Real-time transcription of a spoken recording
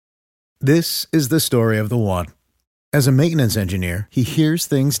This is the story of the one. As a maintenance engineer, he hears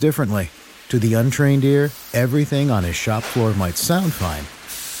things differently. To the untrained ear, everything on his shop floor might sound fine,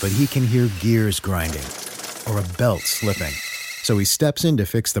 but he can hear gears grinding or a belt slipping. So he steps in to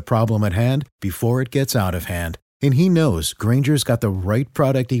fix the problem at hand before it gets out of hand. And he knows Grainger's got the right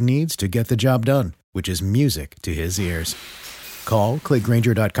product he needs to get the job done, which is music to his ears. Call, click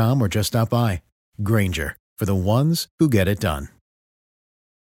Grainger.com, or just stop by. Grainger, for the ones who get it done.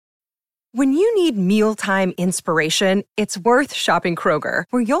 When you need mealtime inspiration, it's worth shopping Kroger,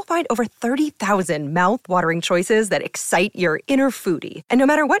 where you'll find over 30,000 mouth-watering choices that excite your inner foodie. And no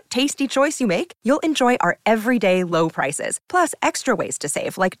matter what tasty choice you make, you'll enjoy our everyday low prices, plus extra ways to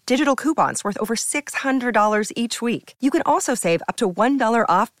save, like digital coupons worth over $600 each week. You can also save up to $1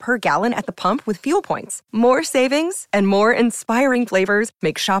 off per gallon at the pump with fuel points. More savings and more inspiring flavors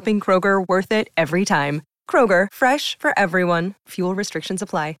make shopping Kroger worth it every time. Kroger, fresh for everyone. Fuel restrictions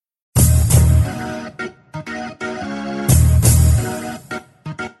apply.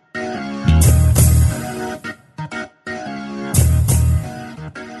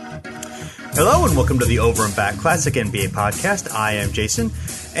 Hello and welcome to the Over and Back Classic NBA podcast. I am Jason,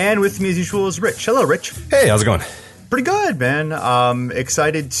 and with me as usual is Rich. Hello, Rich. Hey, how's it going? Pretty good, man.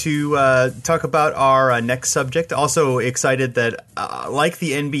 Excited to talk about our next subject. Also excited that, like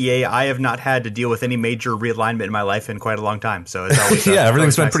the NBA, I have not had to deal with any major realignment in my life in quite a long time. So it's always yeah,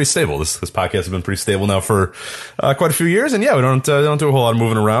 everything's been nice. pretty stable. This podcast has been pretty stable now for quite a few years, and yeah, we don't do a whole lot of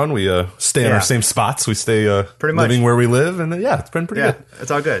moving around. We stay in our same spots. We stay pretty much living where we live, and it's been pretty good. It's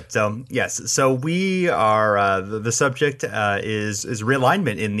all good. So yes, so we are the subject is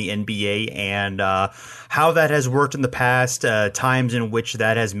realignment in the NBA and how that has worked in the past, times in which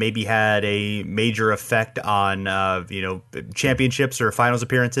that has maybe had a major effect on, championships or finals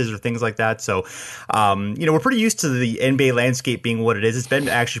appearances or things like that. So, we're pretty used to the NBA landscape being what it is. It's been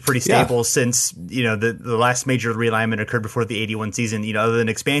actually pretty stable since, the last major realignment occurred before the 81 season. Other than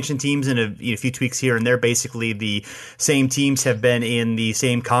expansion teams and a few tweaks here and there, basically the same teams have been in the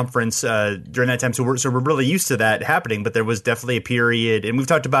same conference during that time. So we're really used to that happening. But there was definitely a period, and we've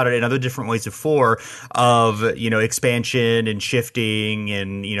talked about it in other different ways before, of expansion and shifting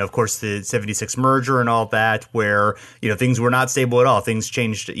and of course the 76 merger and all that, where things were not stable at all. Things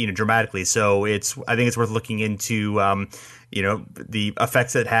changed dramatically. So I think it's worth looking into the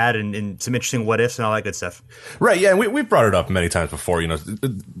effects it had and some interesting what ifs and all that good stuff. Right. Yeah. And we've brought it up many times before,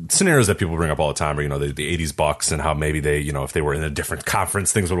 scenarios that people bring up all the time are, the 80s Bucks and how maybe they, if they were in a different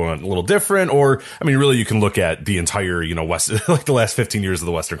conference, things would have went a little different. Or, I mean, really, you can look at the entire, West, like the last 15 years of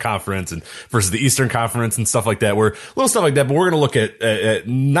the Western Conference and versus the Eastern Conference and stuff like that, where little stuff like that. But we're going to look at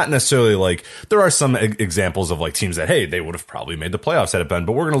not necessarily like there are some examples of like teams that, hey, they would have probably made the playoffs had it been,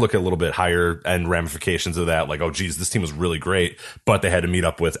 but we're going to look at a little bit higher end ramifications of that. Like, oh, geez, this team was really great, but they had to meet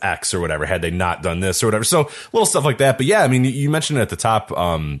up with X or whatever had they not done this or whatever. So little stuff like that. But yeah, I mean, you mentioned it at the top,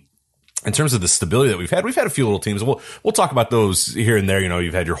 in terms of the stability that we've had a few little teams. We'll talk about those here and there.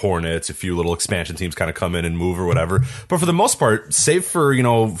 You've had your Hornets, a few little expansion teams kind of come in and move or whatever. But for the most part, save for,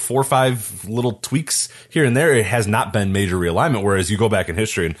 4 or 5 little tweaks here and there, it has not been major realignment. Whereas you go back in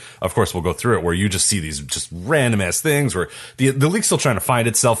history, and of course we'll go through it, where you just see these just random ass things where the league's still trying to find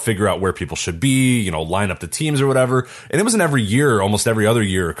itself, figure out where people should be, line up the teams or whatever. And it was an every year, almost every other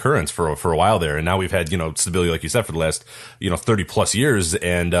year occurrence for a while there. And now we've had, stability, like you said, for the last, 30 plus years.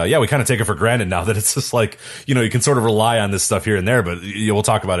 And, we kind of take it for granted now that it's just like, you can sort of rely on this stuff here and there, but we'll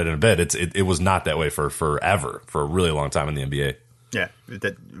talk about it in a bit. It was not that way for forever, for a really long time in the NBA. Yeah,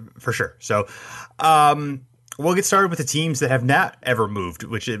 for sure. So, we'll get started with the teams that have not ever moved,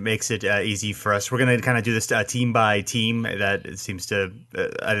 which it makes it easy for us. We're going to kind of do this team by team. That it seems to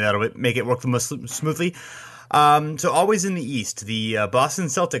that'll make it work the most smoothly. So always in the East, the Boston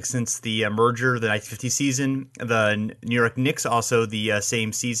Celtics since the merger, the 1950 season, the New York Knicks also the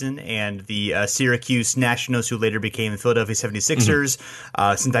same season, and the Syracuse Nationals, who later became the Philadelphia 76ers. Since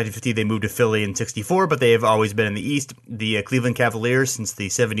 1950, they moved to Philly in 64, but they have always been in the East. The Cleveland Cavaliers since the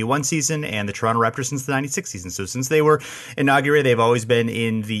 71 season, and the Toronto Raptors since the 96 season. So since they were inaugurated, they've always been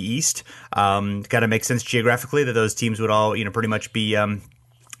in the East. Kind of makes sense geographically that those teams would all, pretty much be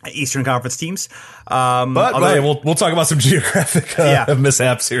Eastern Conference teams. We'll talk about some geographic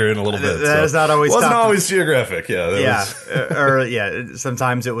mishaps here in a little bit. That is not always wasn't always geographic.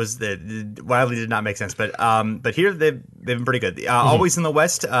 Sometimes it was wildly did not make sense. But here they've been pretty good. Always in the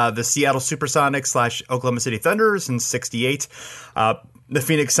West, the Seattle Supersonics / Oklahoma City Thunder since '68. The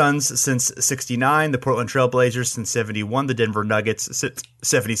Phoenix Suns since 69, the Portland Trail Blazers since 71, the Denver Nuggets since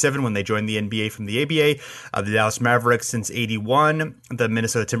 77 when they joined the NBA from the ABA, the Dallas Mavericks since 81, the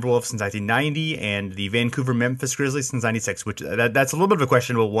Minnesota Timberwolves since 1990, and the Vancouver Memphis Grizzlies since 96, which that's a little bit of a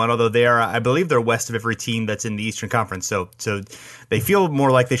questionable one, although they are, I believe they're west of every team that's in the Eastern Conference, so they feel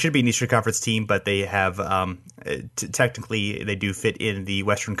more like they should be an Eastern Conference team, but they have technically they do fit in the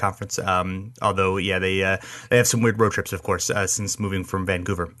Western Conference, although they have some weird road trips, of course, since moving from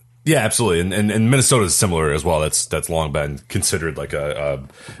Vancouver. Yeah, absolutely, and Minnesota is similar as well. That's long been considered like a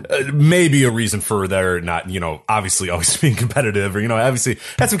maybe a reason for their not obviously always being competitive, or obviously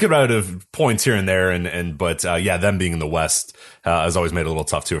had some competitive points here and there, but them being in the West has always made it a little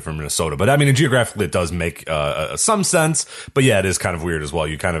tough too for Minnesota. But I mean, geographically it does make some sense. But yeah, it is kind of weird as well.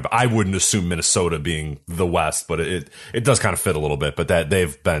 I wouldn't assume Minnesota being the West, but it does kind of fit a little bit. But that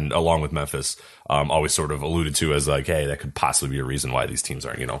they've been, along with Memphis, always sort of alluded to as like, hey, that could possibly be a reason why these teams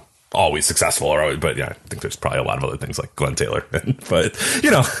aren't always successful, but yeah, I think there's probably a lot of other things like Glenn Taylor, but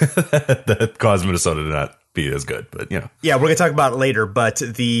that caused Minnesota to not be as good. But yeah, we're gonna talk about it later. But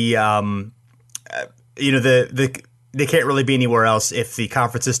the they can't really be anywhere else if the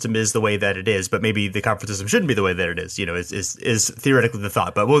conference system is the way that it is. But maybe the conference system shouldn't be the way that it is. Is theoretically the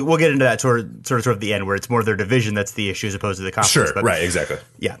thought. But we'll get into that sort of the end, where it's more their division that's the issue as opposed to the conference. Sure, but, right, exactly.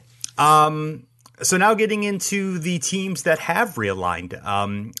 Yeah. So now getting into the teams that have realigned,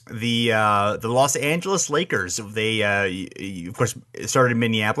 the Los Angeles Lakers, they of course started in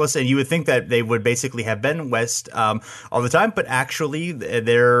Minneapolis, and you would think that they would basically have been West all the time, but actually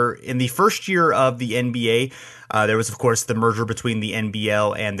they're in the first year of the NBA. There was, of course, the merger between the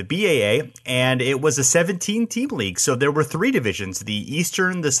NBL and the BAA, and it was a 17-team league. So there were three divisions: the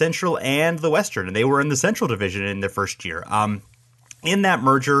Eastern, the Central, and the Western, and they were in the Central division in their first year. In that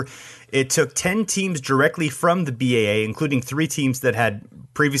merger, it took 10 teams directly from the BAA, including 3 teams that had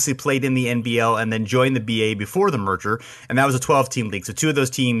previously played in the NBL and then joined the BAA before the merger, and that was a 12-team league. So 2 of those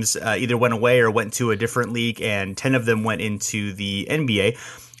teams either went away or went to a different league, and 10 of them went into the NBA.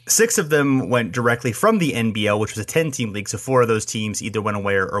 6 of them went directly from the NBL, which was a 10-team league. So 4 of those teams either went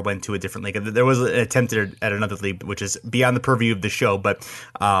away or went to a different league. There was an attempt at another league, which is beyond the purview of the show, but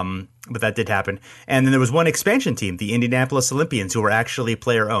that did happen. And then there was one expansion team, the Indianapolis Olympians, who were actually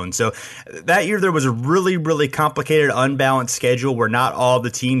player-owned. So that year there was a really, really complicated, unbalanced schedule where not all the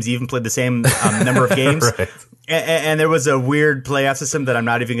teams even played the same number of games. Right. And there was a weird playoff system that I'm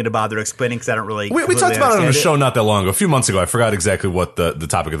not even going to bother explaining because I don't really. We talked about it on the show not that long ago, a few months ago. I forgot exactly what the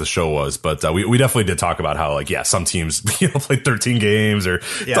topic of the show was, but we definitely did talk about how some teams played 13 games or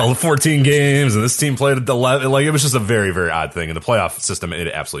 14 games, and this team played 11. Like, it was just a very, very odd thing, and the playoff system made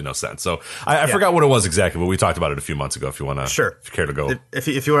absolutely no sense. So I forgot what it was exactly, but we talked about it a few months ago. If you want to, sure, if you care to go, if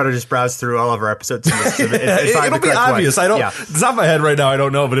you want to just browse through all of our episodes, it'll be obvious. I don't. It's not in my head right now. I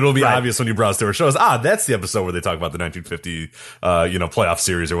don't know, but it'll be obvious when you browse through our shows. That's the episode where they talk about the 1950 playoff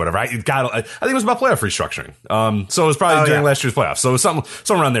series or whatever. I think it was about playoff restructuring. So it was probably during last year's playoffs. So it was something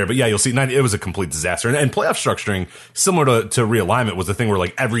around there. But yeah, you'll see it was a complete disaster. And playoff structuring, similar to realignment, was the thing where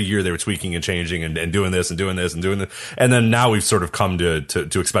like every year they were tweaking and changing and doing this and doing this and doing this. And then now we've sort of come to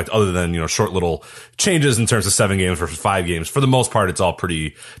expect, other than short little changes in terms of 7 games versus 5 games. For the most part, it's all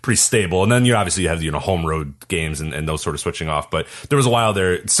pretty stable. And then obviously you have home road games and those sort of switching off. But there was a while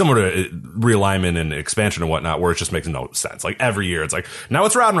there, similar to realignment and expansion and whatnot, where it just makes no sense. Like every year it's like, now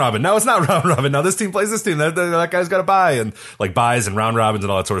it's round robin, now it's not round robin, now this team plays this team, that guy's got a bye, and like buys and round robins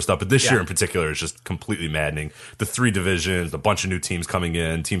and all that sort of stuff. But this year in particular is just completely maddening. The 3 divisions, a bunch of new teams coming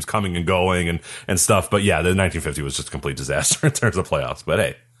in, teams coming and going and stuff. But yeah, the 1950 was just a complete disaster in terms of playoffs. But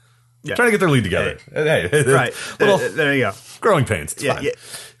hey, trying to get their league together. Hey, right. There you go. Growing pains. It's fine.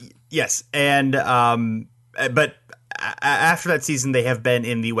 Yes. And but after that season, they have been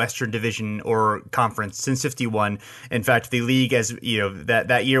in the Western Division or Conference since 51. In fact, the league, as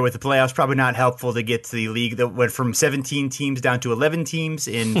that year with the playoffs, probably not helpful to get to the league that went from 17 teams down to 11 teams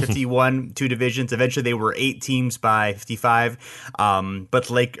in 51, 2 divisions. Eventually, they were 8 teams by 55. But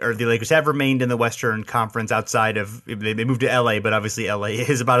the Lakers have remained in the Western Conference outside of, they moved to LA, but obviously LA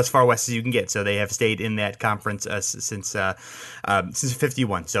is about as far west as you can get. So they have stayed in that conference since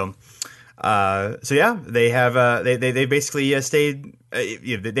 51. They have they basically stayed.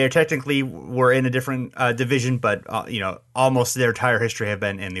 They technically were in a different division, but almost their entire history have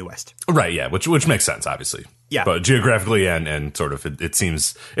been in the West. Right. Yeah. Which makes sense, obviously. Yeah. But geographically and sort of it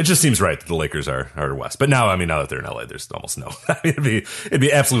just seems right that the Lakers are West. But now that they're in LA, there's almost no. it'd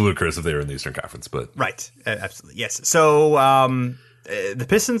be absolutely ludicrous if they were in the Eastern Conference. But right. Absolutely. Yes. So the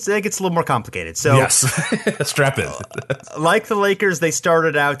Pistons, it gets a little more complicated. So yes, strap in. Like the Lakers, they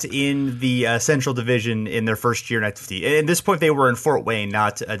started out in the Central Division in their first year in 1950. At this point, they were in Fort Wayne,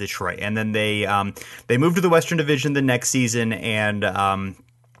 not Detroit. And then they moved to the Western Division the next season and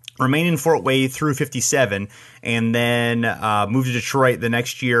remained in Fort Wayne through 57, and then moved to Detroit the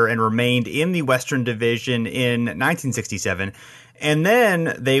next year and remained in the Western Division in 1967. And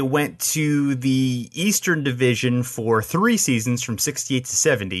then they went to the Eastern Division for 3 seasons from 68 to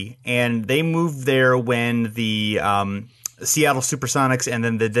 70, and they moved there when the Seattle Supersonics and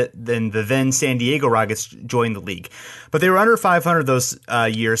then the then San Diego Rockets joined the league. But they were under 500 those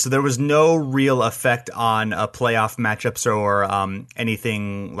years, so there was no real effect on playoff matchups or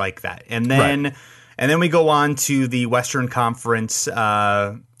anything like that. And then we go on to the Western Conference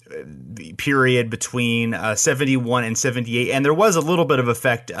period between 71 and 78, and there was a little bit of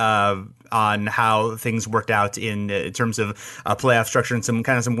effect on how things worked out in terms of playoff structure and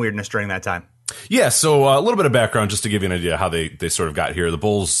some weirdness during that time. Yeah, so a little bit of background just to give you an idea how they sort of got here. The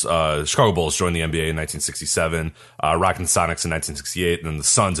Bulls, Chicago Bulls joined the NBA in 1967, Rockets and Sonics in 1968, and then the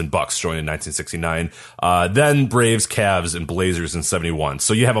Suns and Bucks joined in 1969. Then Braves, Cavs, and Blazers in 71.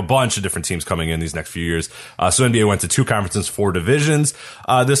 So you have a bunch of different teams coming in these next few years. So NBA went to 2 conferences, 4 divisions.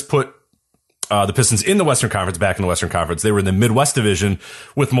 This put the Pistons in the Western Conference, back in the Western Conference. They were in the Midwest Division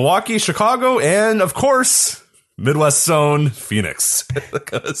with Milwaukee, Chicago, and, of course, Midwest zone, Phoenix.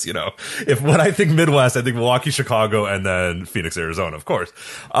 Because, if when I think Midwest, I think Milwaukee, Chicago, and then Phoenix, Arizona, of course.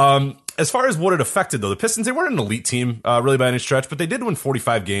 As far as what it affected, though, the Pistons, they weren't an elite team, really by any stretch, but they did win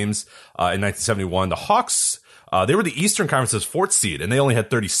 45 games in 1971. The Hawks, they were the Eastern Conference's 4th seed, and they only had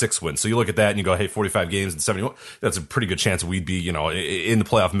 36 wins. So you look at that and you go, hey, 45 games in 71, that's a pretty good chance we'd be, in the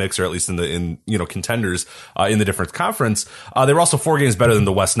playoff mix, or at least in contenders in the different conference. They were also 4 games better than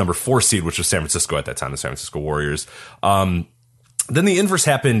the West number 4 seed, which was San Francisco at that time, the San Francisco Warriors. Then the inverse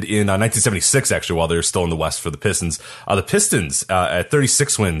happened in 1976, actually, while they were still in the West for the Pistons. The Pistons, at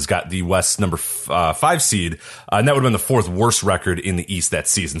 36 wins, got the West number 5 seed, and that would have been the 4th worst record in the East that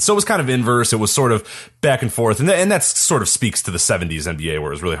season. So it was kind of inverse. It was sort of back and forth, and that sort of speaks to the 70s NBA,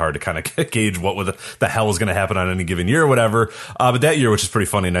 where it was really hard to kind of gauge what the hell was going to happen on any given year or whatever. But that year, which is pretty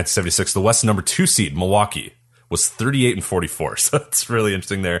funny, in 1976, the West number 2 seed, Milwaukee, was 38-44. So it's really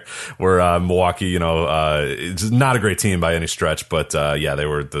interesting there, where Milwaukee, it's not a great team by any stretch, but they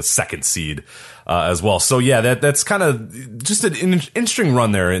were the 2nd seed as well. So yeah, that's kind of just an interesting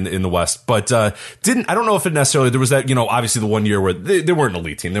run there in the West. But I don't know if it necessarily, there was that, obviously the one year where they weren't an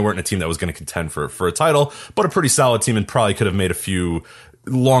elite team. They weren't a team that was going to contend for a title, but a pretty solid team, and probably could have made a few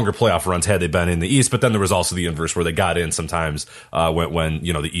longer playoff runs had they been in the East. But then there was also the inverse, where they got in sometimes when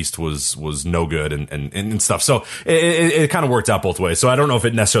the East was no good and stuff. So it kind of worked out both ways. So I don't know if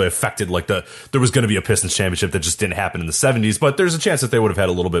it necessarily affected there was going to be a Pistons championship that just didn't happen in the 70s, but there's a chance that they would have had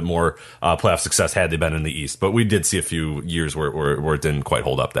a little bit more playoff success had they been in the East. But we did see a few years where it didn't quite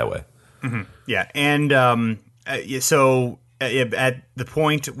hold up that way. Mm-hmm. Yeah, and so at the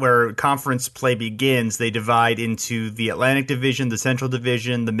point where conference play begins, they divide into the Atlantic Division, the Central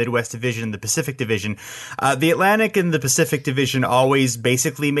Division, the Midwest Division, and the Pacific Division. The Atlantic and the Pacific Division always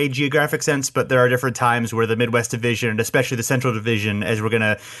basically made geographic sense, but there are different times where the Midwest Division, and especially the Central Division, as we're going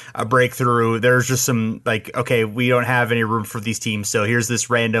to break through, there's just some okay, we don't have any room for these teams, so here's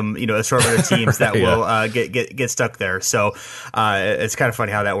this random assortment of teams that will get stuck there. So it's kind of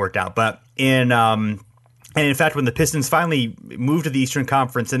funny how that worked out. But and in fact, when the Pistons finally moved to the Eastern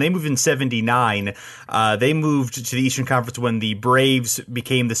Conference, and they moved in 79, they moved to the Eastern Conference when the Braves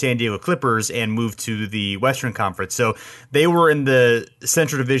became the San Diego Clippers and moved to the Western Conference. So they were in the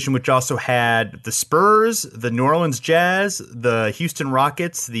Central Division, which also had the Spurs, the New Orleans Jazz, the Houston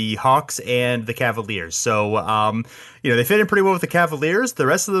Rockets, the Hawks, and the Cavaliers. So, they fit in pretty well with the Cavaliers. The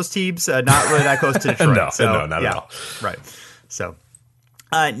rest of those teams, not really that close to Detroit. No, not at all. Right. So.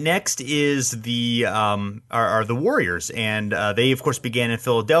 Next is the Warriors, and they of course began in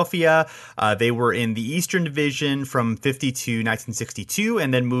Philadelphia. They were in the Eastern Division from 50 to 1962,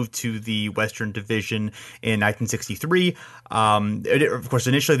 and then moved to the Western Division in 1963. Of course,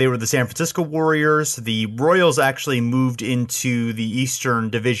 initially they were the San Francisco Warriors. The Royals actually moved into the Eastern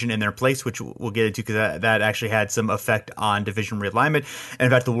Division in their place, which we'll get into because that actually had some effect on division realignment. And in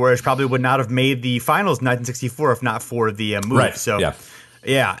fact, the Warriors probably would not have made the finals in 1964 if not for the move. Right. So. Yeah.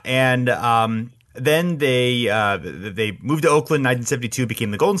 Yeah, and Then they moved to Oakland in 1972,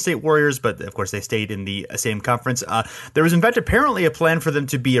 became the Golden State Warriors, but of course they stayed in the same conference. There was in fact apparently a plan for them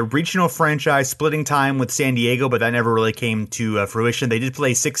to be a regional franchise, splitting time with San Diego, but that never really came to fruition. They did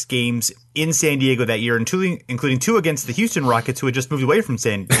play 6 games in San Diego that year, including 2 against the Houston Rockets, who had just moved away from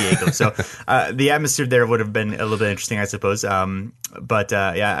San Diego. So the atmosphere there would have been a little bit interesting, I suppose.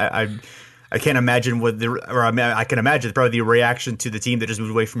 I can't imagine I can imagine probably the reaction to the team that just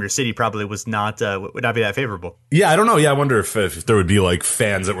moved away from your city probably would not be that favorable. Yeah, I don't know. Yeah, I wonder if there would be like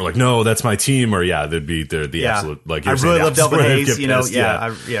fans that were like, "No, that's my team," or there'd be the absolute like. I really love Delvin Hayes.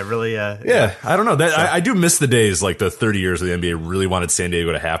 Really. Yeah, I don't know. That I do miss the days like the 30 years of the NBA really wanted San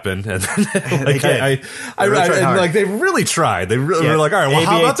Diego to happen, and then, like they really tried. They really were like, "All right, well,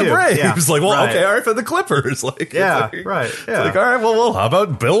 how about the Braves?" Yeah. Like, well, okay, all right, for the Clippers, like, right. Yeah. Like, all right, well, how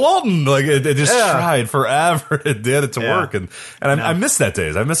about Bill Walton? Like, they just tried forever and did it to work, and I miss that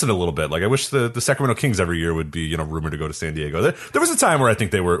days. I miss it a little bit. Like, I wish the Sacramento Kings every year would be rumored to go to San Diego. There was a time where I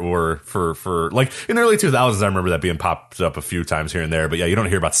think they were for like in the early 2000s. I remember that being popped up a few times here and there, but yeah, you don't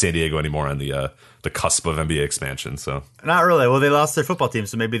hear about San Diego anymore on the cusp of NBA expansion. So not really. Well, they lost their football team,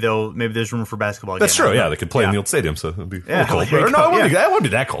 so maybe there's room for basketball. That's true. Yeah, they could play in the old stadium, so it'd be a little cold. No, it wouldn't be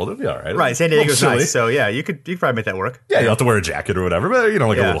that cold. It'd be all right. Right, San Diego's nice, so yeah, you could probably make that work. Yeah, you have to wear a jacket or whatever, but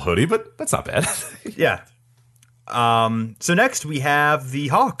like a little hoodie, but that's not bad. Yeah. So next we have the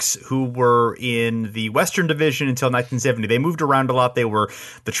Hawks, who were in the Western Division until 1970. They moved around a lot. They were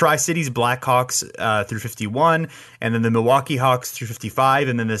the Tri-Cities Blackhawks through 51, and then the Milwaukee Hawks through 55,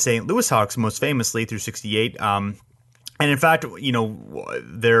 and then the St. Louis Hawks most famously through 68. And in fact,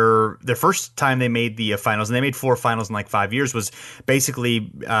 their first time they made the finals, and they made 4 finals in like 5 years, was basically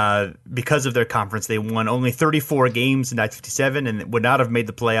because of their conference. They won only 34 games in 1957 and would not have made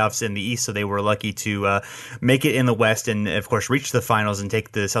the playoffs in the East, so they were lucky to make it in the West and, of course, reach the finals and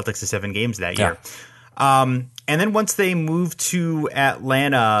take the Celtics to 7 games that year. And then once they moved to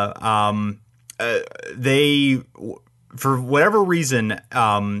Atlanta, they... For whatever reason,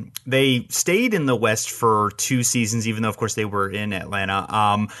 they stayed in the West for 2 seasons, even though, of course, they were in Atlanta.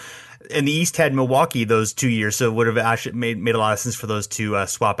 And the East had Milwaukee those 2 years, so it would have actually made a lot of sense for those to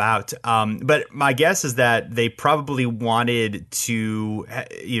swap out. But my guess is that they probably wanted to,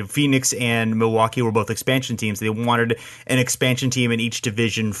 Phoenix and Milwaukee were both expansion teams. They wanted an expansion team in each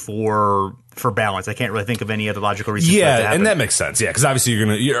division for balance. I can't really think of any other logical reason for that to happen. And that makes sense. Yeah, because obviously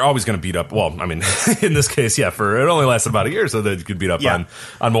you're always going to beat up. Well, I mean, in this case, it only lasted about a year, so that you could beat up on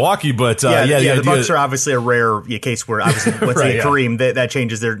Milwaukee. But the Bucks are obviously a rare case where obviously once they get Kareem, that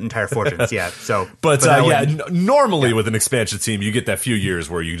changes their entire fortunes. Normally with an expansion team, you get that few years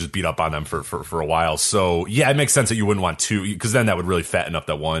where you just beat up on them for a while. So it makes sense that you wouldn't want 2, because then that would really fatten up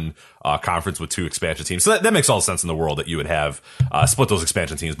that one conference with 2 expansion teams. So that makes all the sense in the world that you would have split those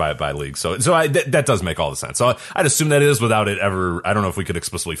expansion teams by league. So that does make all the sense. So I'd assume that is without it ever. I don't know if we could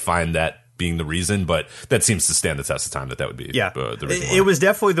explicitly find that being the reason, but that seems to stand the test of time that would be the reason why. It was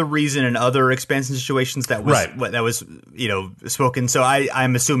definitely the reason in other expansion situations that was spoken. So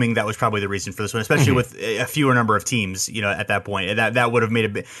I'm assuming that was probably the reason for this one, especially with a fewer number of teams at that point. That would have made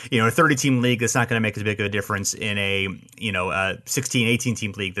a 30-team league that's not going to make as big of a difference in a 16,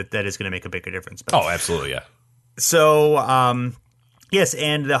 18-team league that is going to make a bigger difference. But, absolutely, yeah. So yes,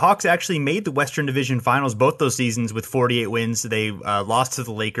 and the Hawks actually made the Western Division Finals both those seasons with 48 wins. They lost to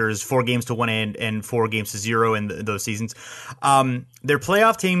the Lakers 4-1 and 4-0 in those seasons. Their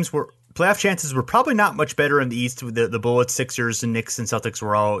playoff chances were probably not much better in the East. The Bullets, Sixers, and Knicks and Celtics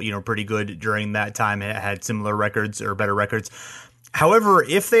were all pretty good during that time. Had similar records or better records. However,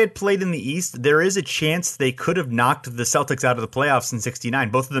 if they had played in the East, there is a chance they could have knocked the Celtics out of the playoffs in '69.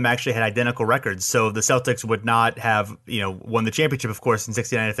 Both of them actually had identical records, so the Celtics would not have, won the championship, of course, in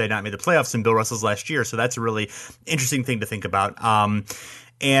 '69 if they had not made the playoffs in Bill Russell's last year. So that's a really interesting thing to think about.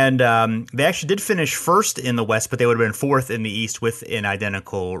 And they actually did finish first in the West, but they would have been fourth in the East with an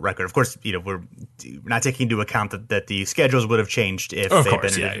identical record. Of course, we're not taking into account that the schedules would have changed if they'd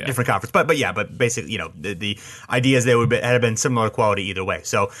been in a different conference. But basically, the idea is they would have been similar quality either way.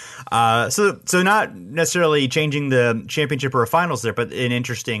 So not necessarily changing the championship or a finals there, but an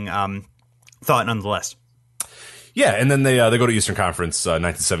interesting thought nonetheless. Yeah, and then they go to Eastern Conference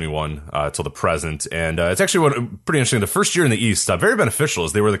 1971 till the present, and it's actually pretty interesting. The first year in the East, very beneficial,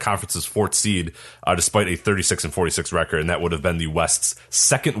 as they were the conference's 4th seed, despite a 36-46 record, and that would have been the West's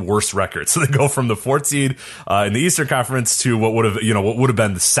 2nd worst record. So they go from the 4th seed in the Eastern Conference to what would have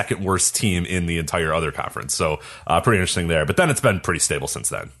been the 2nd worst team in the entire other conference. So pretty interesting there. But then it's been pretty stable since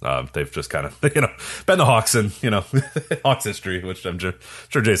then. They've just kind of been the Hawks and Hawks history, which I'm sure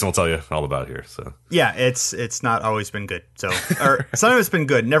Jason will tell you all about here. So yeah, it's not not always been good. So, or some of it's been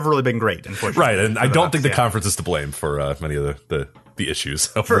good, never really been great, unfortunately. Right, and I don't think the conference is to blame for many of the issues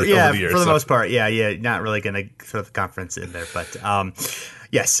over the years. For the most part, not really going to throw the conference in there, but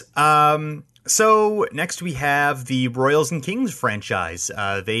yes. So next we have the Royals and Kings franchise.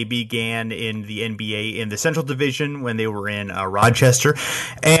 They began in the NBA in the Central Division when they were in Rochester,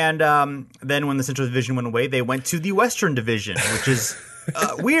 and then when the Central Division went away, they went to the Western Division, which is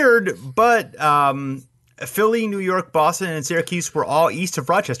weird, but Philly, New York, Boston, and Syracuse were all east of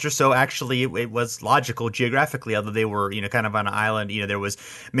Rochester, so actually it was logical geographically, although they were, kind of on an island. There was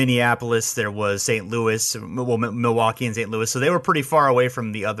Minneapolis, there was St. Louis, Milwaukee and St. Louis, so they were pretty far away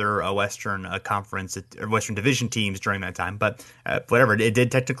from the other Western Conference or Western Division teams during that time, but whatever, it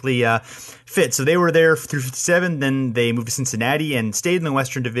did technically fit. So they were there through 57, then they moved to Cincinnati and stayed in the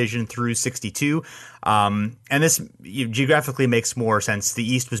Western Division through 62. And this geographically makes more sense. The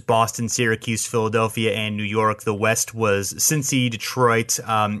East was Boston, Syracuse, Philadelphia, and New York. The West was Cincy, Detroit,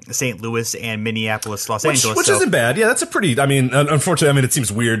 St. Louis, and Minneapolis, Los Angeles. Which isn't bad. Yeah, that's a pretty, unfortunately, it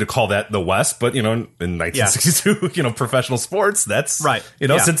seems weird to call that the West, but, in 1962, professional sports, that's, right.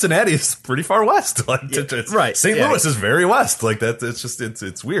 Cincinnati is pretty far west. Right. St. Louis is very west. Like that, it's just,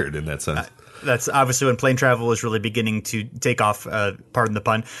 it's weird in that sense. That's obviously when plane travel is really beginning to take off, pardon the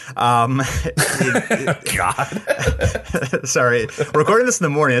pun. God. Sorry. We're recording this in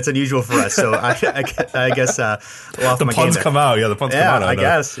the morning. That's unusual for us. So I guess we'll the puns come out. Yeah, the puns come out. I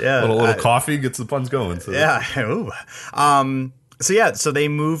guess. Yeah. A little coffee gets the puns going. So. Yeah. Ooh. So they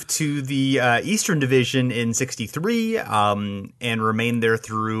moved to the Eastern Division in 63 and remained there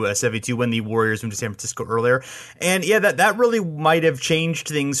through 72 when the Warriors moved to San Francisco earlier. And that really might have changed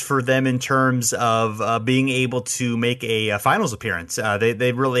things for them in terms of being able to make a finals appearance.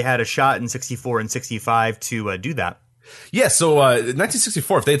 They really had a shot in 64 and 65 to do that. Yeah, so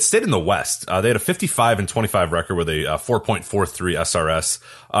 1964, if they had stayed in the West, they had a 55-25 record with a 4.43 SRS,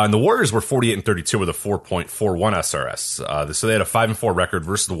 and the Warriors were 48-32 with a 4.41 SRS. So they had a 5-4 record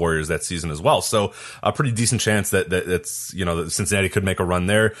versus the Warriors that season as well. So a pretty decent chance that that Cincinnati could make a run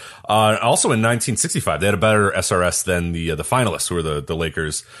there. Also in 1965, they had a better SRS than the finalists, who were the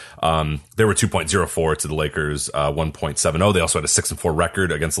Lakers. They were 2.04 to the Lakers, 1.70. They also had a 6-4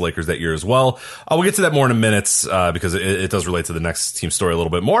 record against the Lakers that year as well. We'll get to that more in a minute because it does relate to the next team story a little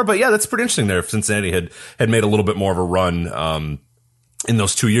bit more. But yeah, that's pretty interesting there. If Cincinnati had made a little bit more of a run in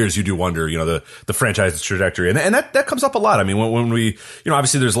those 2 years, you do wonder, the franchise trajectory. And that comes up a lot. I mean, when we,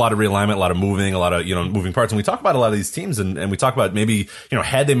 obviously there's a lot of realignment, a lot of moving, a lot of, moving parts. And we talk about a lot of these teams and we talk about maybe,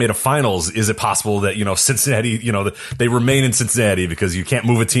 had they made a finals, is it possible that, Cincinnati, they remain in Cincinnati because you can't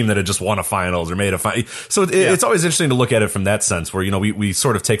move a team that had just won a finals or made a final. So it's always interesting to look at it from that sense where, we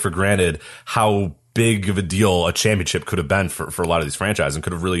sort of take for granted how big of a deal a championship could have been for a lot of these franchises and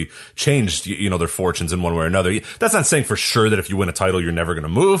could have really changed, their fortunes in one way or another. That's not saying for sure that if you win a title, you're never going to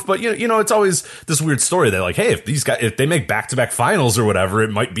move, but it's always this weird story that like, hey, if they make back-to-back finals or whatever,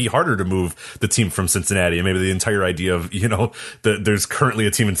 it might be harder to move the team from Cincinnati. And maybe the entire idea of, there's currently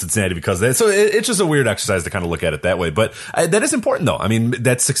a team in Cincinnati because of that. So it's just a weird exercise to kind of look at it that way. But that is important though. I mean,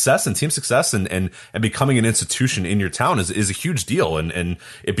 that success and team success and becoming an institution in your town is a huge deal. And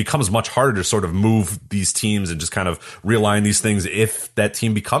it becomes much harder to sort of move these teams and just kind of realign these things if that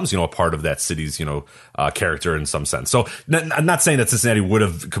team becomes, a part of that city's, character in some sense. So I'm not saying that Cincinnati would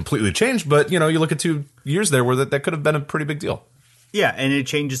have completely changed, but, you look at 2 years there where that could have been a pretty big deal. Yeah, and it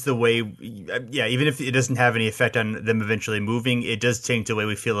changes the way, even if it doesn't have any effect on them eventually moving, it does change the way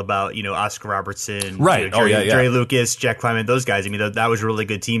we feel about, Oscar Robertson, right? Jerry Lucas, Jack Kleiman, those guys. I mean, that was a really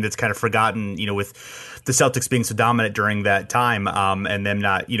good team that's kind of forgotten, with the Celtics being so dominant during that time and them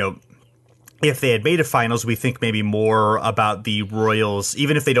not, if they had made a finals, we think maybe more about the Royals.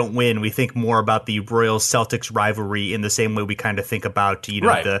 Even if they don't win, we think more about the Royals-Celtics rivalry in the same way we kind of think about,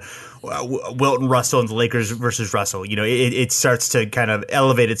 right. the Wilton Russell and the Lakers versus Russell. It starts to kind of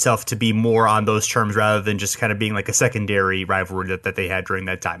elevate itself to be more on those terms rather than just kind of being like a secondary rivalry that they had during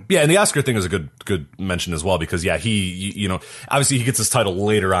that time. Yeah, and the Oscar thing is a good mention as well because, yeah, he, obviously he gets his title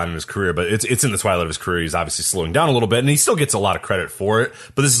later on in his career, but it's in the twilight of his career. He's obviously slowing down a little bit, and he still gets a lot of credit for it,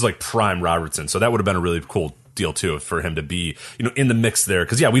 but this is like prime Robertson, so that would have been a really cool deal too for him to be in the mix there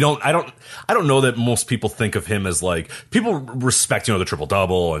because I don't know that most people think of him as like people respect the triple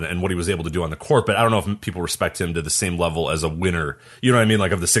double and what he was able to do on the court, but I don't know if people respect him to the same level as a winner, you know what I mean,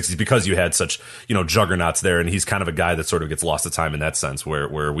 like of the 60s, because you had such juggernauts there, and he's kind of a guy that sort of gets lost to time in that sense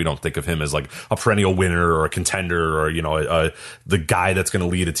where we don't think of him as like a perennial winner or a contender or the guy that's going to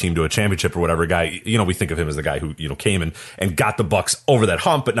lead a team to a championship or whatever guy. We think of him as the guy who came and got the Bucks over that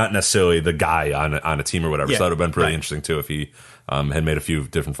hump, but not necessarily the guy on a team or whatever. Yeah. So that would have been pretty interesting too if he had made a few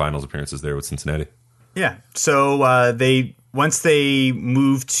different finals appearances there with Cincinnati. Yeah. So once they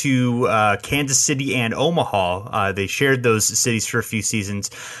moved to Kansas City and Omaha, they shared those cities for a few seasons.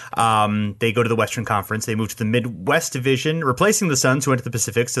 They go to the Western Conference. They moved to the Midwest Division, replacing the Suns, who went to the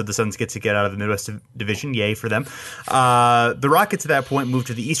Pacific. So the Suns get to get out of the Midwest Division. Yay for them. The Rockets at that point moved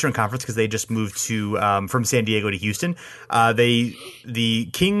to the Eastern Conference because they just moved to from San Diego to Houston. The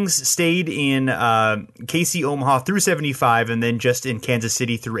Kings stayed in KC, Omaha through 75, and then just in Kansas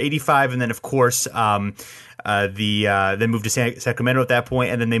City through 85, and then of course. They moved to Sacramento at that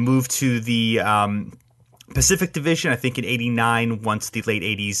point, and then they moved to the Pacific Division, I think, in 89 once the late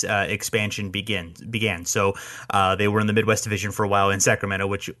 80s expansion began. So they were in the Midwest Division for a while in Sacramento,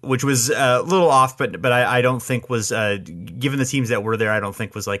 which was a little off, but I don't think was, given the teams that were there, I don't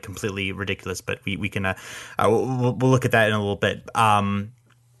think was like completely ridiculous. But we can we'll look at that in a little bit.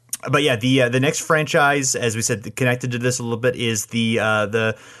 But yeah, the next franchise, as we said, connected to this a little bit, is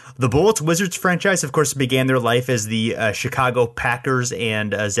the Bullets Wizards franchise. Of course, began their life as the Chicago Packers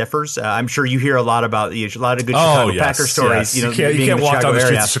and Zephyrs. I'm sure you hear a lot about a lot of good Chicago Packers stories. Yes. You can't walk down the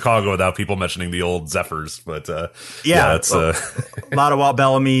streets of Chicago without people mentioning the old Zephyrs. But it's a lot of Walt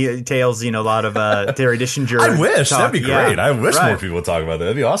Bellamy tales. A lot of Terry Dischinger. I wish that'd be great. I wish more people would talk about that.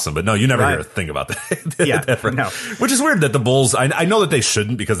 That'd be awesome. But no, you never hear a thing about that. No. Which is weird that the Bulls. I know that they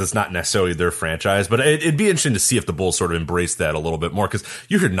shouldn't because it's not necessarily their franchise. But it'd be interesting to see if the Bulls sort of embrace that a little bit more, because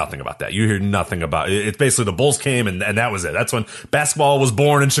you hear nothing about that. You hear nothing about it. It's basically the Bulls came and that was it. That's when basketball was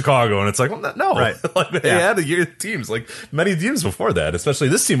born in Chicago, and it's like, well, no, right. They had teams, like many teams before that, especially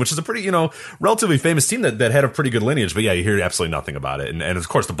this team, which is a pretty, relatively famous team that had a pretty good lineage. But yeah, you hear absolutely nothing about it. And of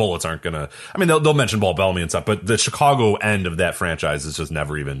course the Bullets aren't gonna. I mean, they'll mention Walt Bellamy and stuff, but the Chicago end of that franchise is just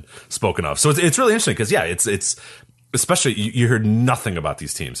never even spoken of. So it's really interesting because it's. Especially, you heard nothing about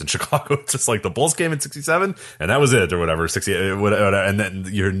these teams in Chicago. It's just like the Bulls came in 67, and that was it, or whatever, 68, whatever, and then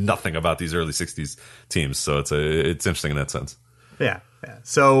you heard nothing about these early 60s teams. So it's interesting in that sense. Yeah.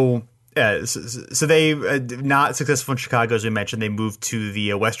 So they not successful in Chicago, as we mentioned. They moved to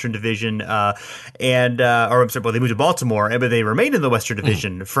the Western Division, they moved to Baltimore, but they remained in the Western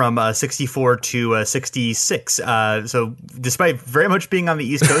Division from 64 to 66. So despite very much being on the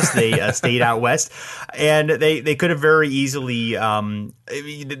East Coast, they stayed out west, and they could have very easily.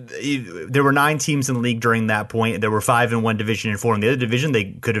 There were 9 teams in the league during that point. There were 5 in one division and 4 in the other division. They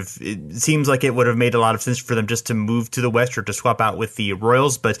could have. It seems like it would have made a lot of sense for them just to move to the West or to swap out with the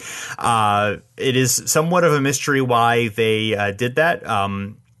Royals, but. It is somewhat of a mystery why they did that,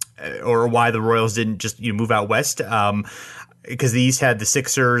 or why the Royals didn't just move out west. Because the East had the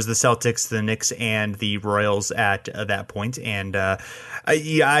Sixers, the Celtics, the Knicks, and the Royals at that point. And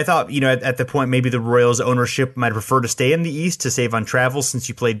I thought, at the point, maybe the Royals ownership might prefer to stay in the East to save on travel, since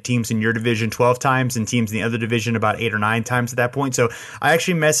you played teams in your division 12 times and teams in the other division about 8 or 9 times at that point. So I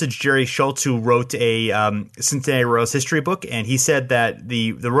actually messaged Jerry Schultz, who wrote a Cincinnati Royals history book, and he said that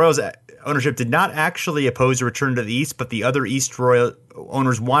the Royals ownership did not actually oppose a return to the East, but the other East Royal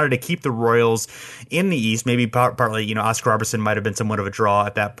owners wanted to keep the Royals in the East. Maybe partly, Oscar Robertson might have been somewhat of a draw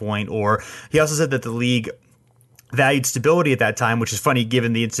at that point. Or he also said that the league valued stability at that time, which is funny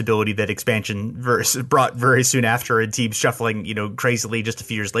given the instability that expansion brought very soon after, and teams shuffling, crazily just a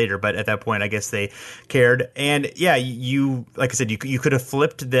few years later. But at that point, I guess they cared. And yeah, like I said, you could have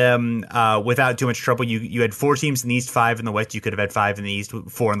flipped them without too much trouble. You had 4 teams in the East, 5 in the West. You could have had 5 in the East,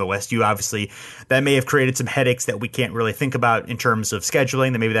 4 in the West. That may have created some headaches that we can't really think about in terms of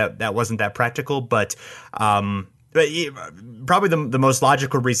scheduling. That maybe that wasn't that practical, but probably the most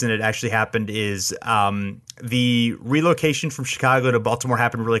logical reason it actually happened is the relocation from Chicago to Baltimore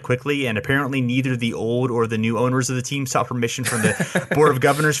happened really quickly, and apparently neither the old or the new owners of the team sought permission from the Board of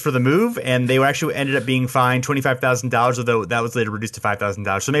Governors for the move, and they actually ended up being fined $25,000, although that was later reduced to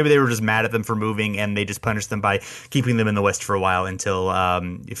 $5,000. So maybe they were just mad at them for moving, and they just punished them by keeping them in the West for a while until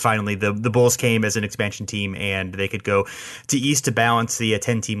finally the Bulls came as an expansion team, and they could go to East to balance the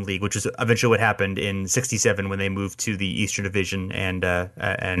 10-team league, which is eventually what happened in 67 when they moved to the Eastern Division, and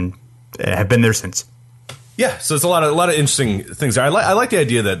have been there since. Yeah, so it's a lot of interesting things there. I like the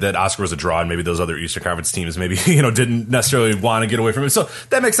idea that Oscar was a draw, and maybe those other Eastern Conference teams maybe didn't necessarily want to get away from it. So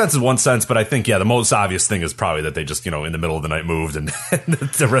that makes sense in one sense, but I think the most obvious thing is probably that they just in the middle of the night moved, and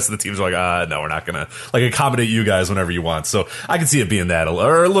the rest of the teams were like, no, we're not gonna accommodate you guys whenever you want. So I can see it being that,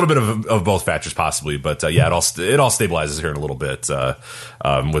 or a little bit of both factors possibly, but it all stabilizes here in a little bit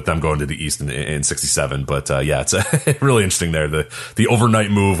with them going to the East in 67. But it's really interesting there. The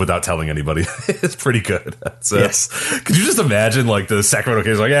overnight move without telling anybody is pretty good. Could you just imagine like the Sacramento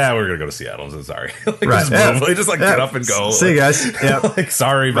Kings like, yeah, we're gonna go to Seattle. I'm so sorry. Like, right. just move. Like, just like get up and go. See you guys. Yeah. Like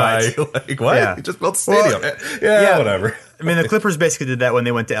sorry, bye. Like what? Yeah. You just built a stadium. Well, whatever. I mean, the Clippers basically did that when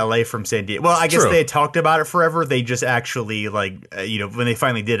they went to LA from San Diego. Well, I guess they had talked about it forever. They just actually like, when they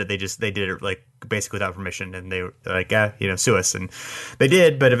finally did it, they did it like basically without permission, and they were like, sue us, and they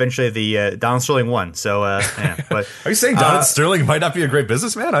did. But eventually, the Donald Sterling won. So, but are you saying Donald Sterling might not be a great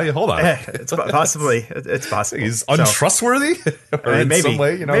businessman? Hold on, it's possibly. It's possible he's untrustworthy, or in maybe some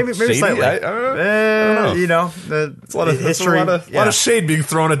way, maybe slightly. I don't know. It's a lot of history. A lot of shade being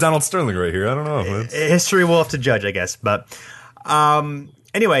thrown at Donald Sterling right here. I don't know. History will have to judge, I guess, but.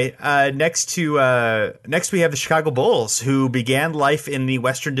 Anyway, next we have the Chicago Bulls, who began life in the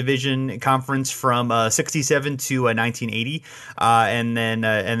Western Division Conference from 67 to 1980, and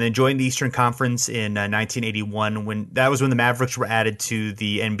then joined the Eastern Conference in 1981. When the Mavericks were added to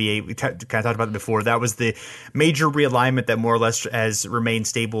the NBA. We kind of talked about it before. That was the major realignment that more or less has remained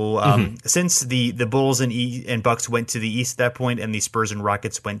stable since the Bulls and Bucks went to the East at that point, and the Spurs and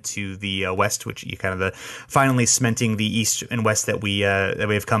Rockets went to the West, which you kind of finally cementing the East and West that we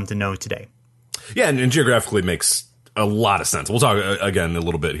have come to know today. Yeah, and geographically makes a lot of sense. We'll talk again a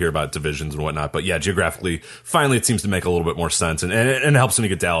little bit here about divisions and whatnot, but yeah, geographically, finally it seems to make a little bit more sense, and it helps when you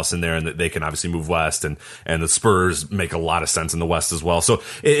get Dallas in there, and that they can obviously move west, and the Spurs make a lot of sense in the West as well. So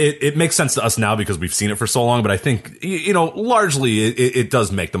it makes sense to us now because we've seen it for so long. But I think largely it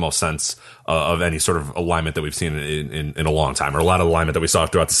does make the most sense of any sort of alignment that we've seen in a long time, or a lot of alignment that we saw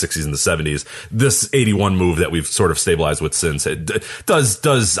throughout the 60s and the 70s. This 81 move that we've sort of stabilized with since, it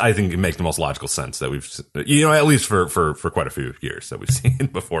does I think make the most logical sense that we've at least for quite a few years that we've seen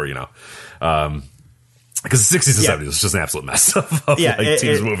before, because the 60s and 70s was just an absolute mess of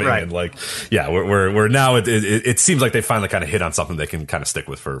teams moving, right. And we're now it seems like they finally kind of hit on something they can kind of stick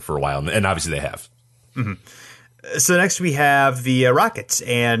with for a while, and obviously they have. Mm-hmm. So next we have the Rockets,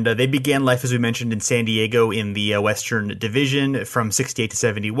 and they began life, as we mentioned, in San Diego in the Western Division from 68 to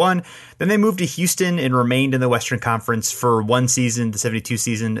 71. Then they moved to Houston and remained in the Western Conference for one season, the 72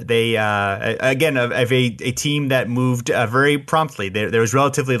 season. They, again, have a team that moved very promptly. There was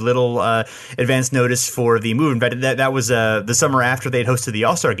relatively little advance notice for the move. In fact, that was the summer after they had hosted the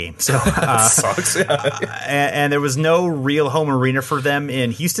All-Star game. So sucks, yeah. And there was no real home arena for them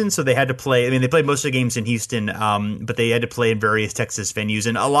in Houston, so they had to play. I mean, they played most of the games in Houston, but they had to play in various Texas venues.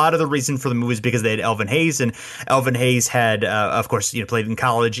 And a lot of the reason for the move is because they had Elvin Hayes, and Elvin Hayes had, of course, played in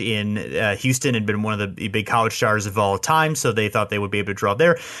college in Houston and been one of the big college stars of all time. So they thought they would be able to draw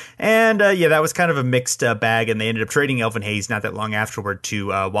there. And that was kind of a mixed bag. And they ended up trading Elvin Hayes not that long afterward to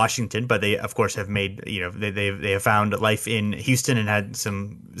Washington. But they, of course, have made, they have found life in Houston and had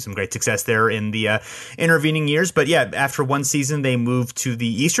some great success there in the intervening years. But yeah, after one season, they moved to the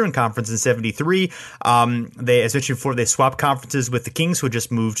Eastern Conference in 73. They, as mentioned before, they swapped conferences with the Kings, who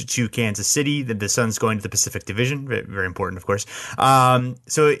just moved to Kansas City. The Suns going to the Pacific Division. Very important, of course.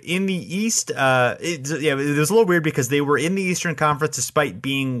 So in the East, it was a little weird because they were in the Eastern Conference despite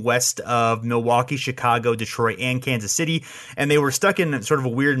being west of Milwaukee, Chicago, Detroit, and Kansas City. And they were stuck in sort of a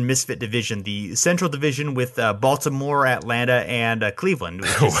weird misfit division. The Central Division with Baltimore, Atlanta, and Cleveland.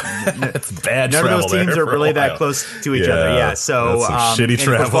 That's bad. None of those teams are really that close to each other. Yeah, so that's some shitty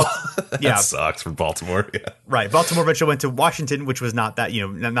travel. Yeah, that sucks for Baltimore. Yeah. Right. Baltimore eventually went to Washington, which was not that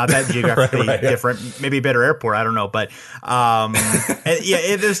not that geographically different. Maybe a better airport. I don't know, but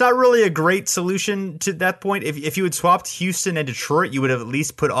there's not really a great solution to that point. If you had swapped Houston and Detroit, you would have at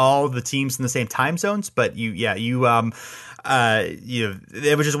least put all the teams in the same time zones. But it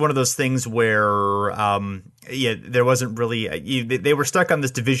was just one of those things where there wasn't really they were stuck on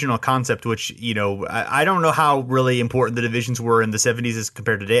this divisional concept, which I don't know how really important the divisions were in the 70s as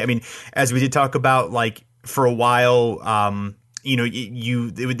compared to today. I mean, as we did talk about, like for a while,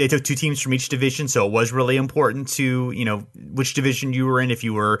 they took two teams from each division, so it was really important to which division you were in.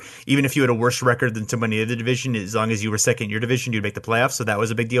 Even if you had a worse record than somebody in the division, as long as you were second in your division, you'd make the playoffs. So that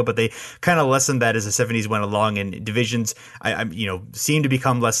was a big deal. But they kind of lessened that as the 70s went along, and divisions seem to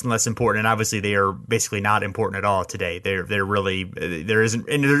become less and less important. And obviously, they are basically not important at all today. They're really there isn't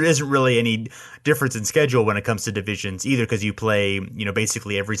really any difference in schedule when it comes to divisions either, because you play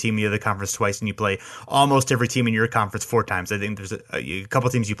basically every team in the other conference twice, and you play almost every team in your conference 4 times. I think there's a couple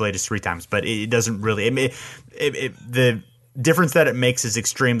teams you play just 3 times, but it doesn't really. difference that it makes is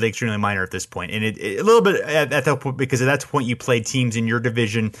extremely minor at this point. And a little bit at that point, because at that point you played teams in your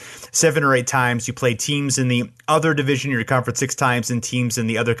division 7 or 8 times. You played teams in the other division, your conference 6 times, and teams in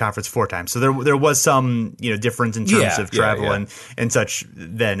the other conference 4 times. So there was some, difference in terms of travel and such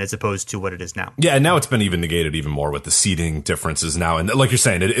then, as opposed to what it is now. Yeah, and now it's been even negated even more with the seeding differences now. And like you're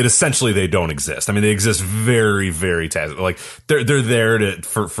saying, it essentially, they don't exist. I mean, they exist very, very like they're there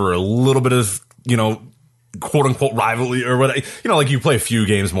for a little bit of, quote unquote rivalry or what, like you play a few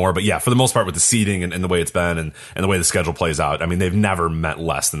games more, but yeah, for the most part with the seeding and the way it's been and the way the schedule plays out, I mean, they've never meant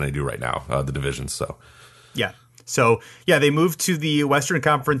less than they do right now, the divisions. So they moved to the Western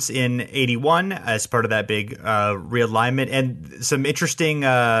Conference in 81 as part of that big realignment, and some interesting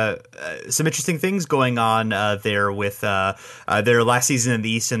things going on there with their last season in the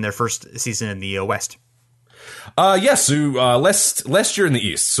East and their first season in the West. Last year in the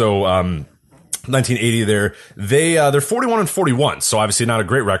East. So 1980 they're 41-41, so obviously not a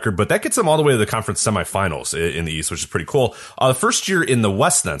great record, but that gets them all the way to the conference semifinals in the East, which is pretty cool. The first year in the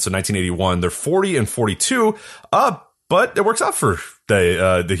West then, so 1981, they're 40-42, but it works out for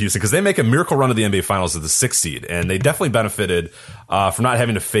the Houston, because they make a miracle run of the NBA Finals as the 6th seed, and they definitely benefited from not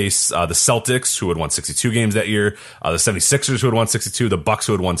having to face the Celtics, who had won 62 games that year, the 76ers, who had won 62, the Bucks,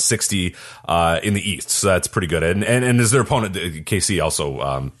 who had won 60 in the East. So that's pretty good. And as their opponent, KC,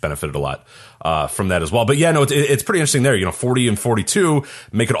 also benefited a lot from that as well. But yeah, no, it's pretty interesting there. 40-42,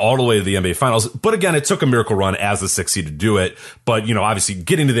 make it all the way to the NBA Finals. But again, it took a miracle run as the 6th seed to do it. But obviously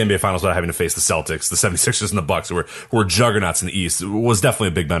getting to the NBA Finals without having to face the Celtics, the 76ers, and the Bucks, who were juggernauts in the East, was definitely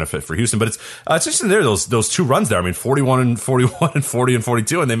a big benefit for Houston. But it's interesting there, those 2 runs there. I mean, 41-41 and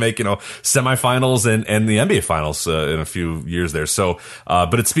 40-42, and they make semifinals and the NBA Finals in a few years there. So,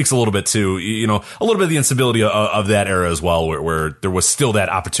 but it speaks a little bit to a little bit of the instability of that era as well, where there was still that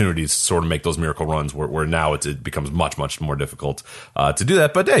opportunity to sort of make those miracle runs, where now it becomes much more difficult to do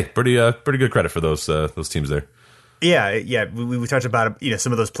that. But hey, pretty good credit for those teams there. Yeah. We talked about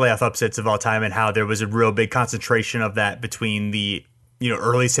some of those playoff upsets of all time, and how there was a real big concentration of that between the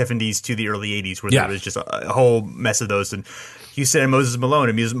early 70s to the early 80s, where there was just a whole mess of those. And Houston and Moses Malone,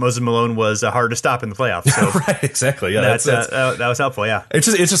 and Moses Malone was hard to stop in the playoffs. So right, exactly. Yeah, that was helpful. Yeah, it's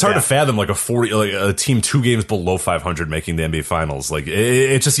just hard to fathom a team 2 games below 500 making the NBA Finals. Like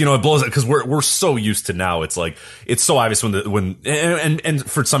it just it blows it, because we're so used to now. It's like it's so obvious and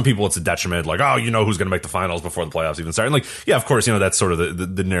for some people it's a detriment. Like, oh, who's going to make the finals before the playoffs even start. And like, yeah, of course, that's sort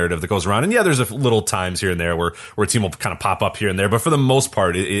of the narrative that goes around. And yeah, there's a little times here and there where a team will kind of pop up here and there, but for the most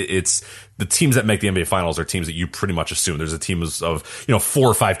part, it's the teams that make the NBA Finals are teams that you pretty much assume. There's a team of 4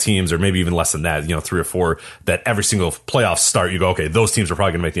 or 5 teams, or maybe even less than that, 3 or 4, that every single playoff start you go, okay, those teams are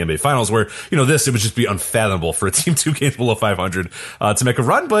probably going to make the NBA Finals. Where it would just be unfathomable for a team 2 games below 500 to make a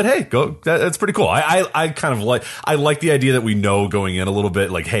run. But hey, that's pretty cool. I kind of like the idea that we know going in a little bit,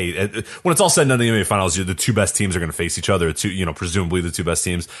 like, hey, when it's all said and done in the NBA Finals, the 2 best teams are going to face each other, presumably the 2 best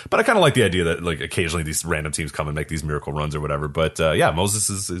teams. But I kind of like the idea that like occasionally these random teams come and make these miracle runs or whatever. But yeah, Moses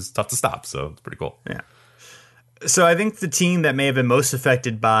is tough to stop. So it's pretty cool. Yeah. So I think the team that may have been most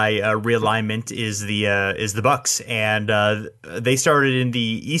affected by realignment is the Bucks, and they started in the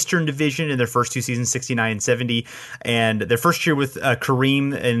Eastern Division in their first 2 seasons, 69 and 70. And their first year with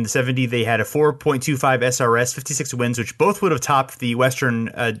Kareem in 70, they had a 4.25 SRS, 56 wins, which both would have topped the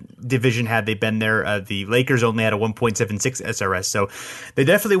Western Division had they been there. The Lakers only had a 1.76 SRS, so they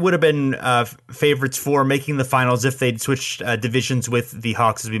definitely would have been favorites for making the finals if they'd switched divisions with the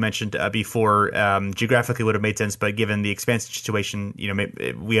Hawks, as we mentioned before. Geographically would have made sense. But given the expansion situation,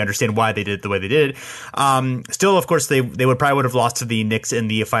 we understand why they did it the way they did. Still, of course, they would have lost to the Knicks in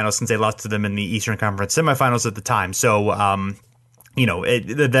the finals, since they lost to them in the Eastern Conference semifinals at the time. So,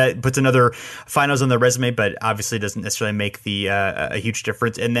 that puts another finals on their resume, but obviously doesn't necessarily make a huge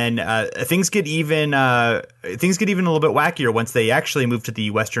difference. And then things get even a little bit wackier once they actually move to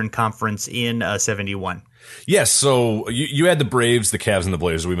the Western Conference in 71. Yes, so you had the Braves, the Cavs, and the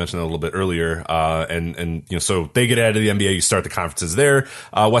Blazers. We mentioned that a little bit earlier, and so they get out of the NBA. You start the conferences there.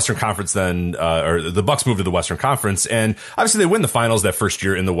 Western Conference, then, or the Bucks move to the Western Conference, and obviously they win the finals that first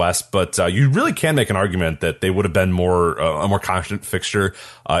year in the West. But you really can make an argument that they would have been a more confident fixture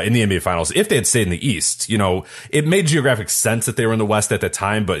in the NBA Finals if they had stayed in the East. It made geographic sense that they were in the West at that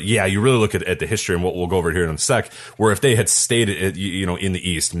time, but yeah, you really look at the history, and we'll go over here in a sec. Where if they had stayed in the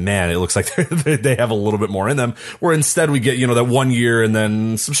East, man, it looks like they have a little bit more in them, where instead we get that 1 year and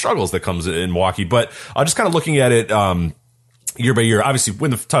then some struggles that comes in Milwaukee. But just kind of looking at it year by year, obviously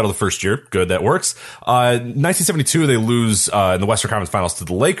win the title the first year. Good, that works. 1972, they lose in the Western Conference Finals to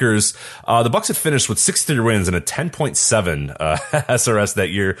the Lakers. The Bucks had finished with 63 wins and a 10.7 SRS that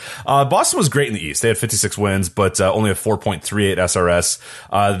year. Boston was great in the East. They had 56 wins, but only a 4.38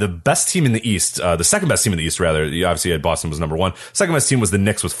 SRS. The best team in the East, the second best team in the East, rather, obviously had Boston was number one. Second best team was the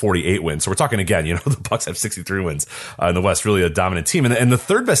Knicks with 48 wins. So we're talking again, the Bucks have 63 wins in the West, really a dominant team. And the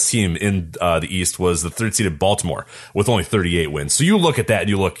third best team in the East was the third seeded Baltimore with only 38 wins. So you look at that and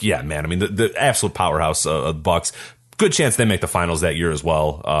you look, yeah, man, I mean, the absolute powerhouse of the Bucks. Good chance they make the finals that year as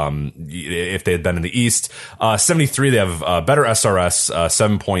well. If they had been in the East, 73, they have better SRS,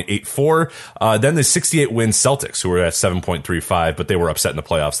 7.84. Then the 68 win Celtics, who were at 7.35, but they were upset in the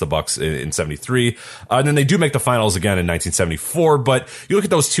playoffs, the Bucks in 73. And then they do make the finals again in 1974. But you look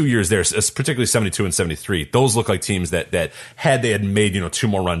at those 2 years there, particularly 72 and 73, those look like teams that had they had made, 2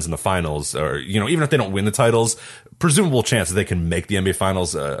 more runs in the finals, or, even if they don't win the titles, presumable chance that they can make the NBA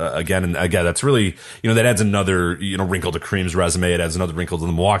finals again. And again, that's really, that adds another, wrinkle to Kareem's resume. It adds another wrinkle to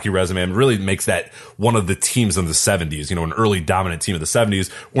the Milwaukee resume, and really makes that one of the teams in the 70s, an early dominant team of the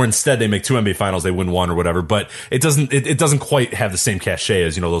 70s, where instead they make 2 NBA finals, they win 1 or whatever, but it doesn't quite have the same cachet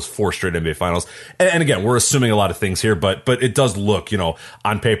as, those 4 straight NBA finals. And again, we're assuming a lot of things here, but it does look,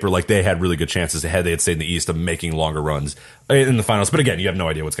 on paper like they had really good chances ahead. They had stayed in the East of making longer runs in the finals. But again, you have no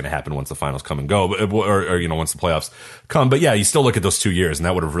idea what's going to happen once the finals come and go, or once the playoffs come. But yeah, you still look at those 2 years, and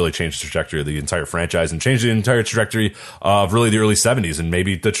that would have really changed the trajectory of the entire franchise and changed the entire trajectory of really the early 70s, and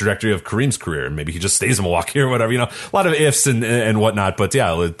maybe the trajectory of Kareem's career. Maybe he just stays in Milwaukee or whatever, a lot of ifs and whatnot. But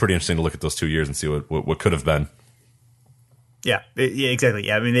yeah, pretty interesting to look at those 2 years and see what could have been. Yeah, exactly.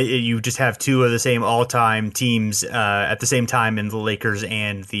 Yeah, I mean, you just have 2 of the same all-time teams at the same time in the Lakers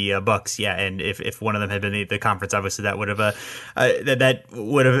and the Bucks. Yeah, and if one of them had been the conference, obviously that would have that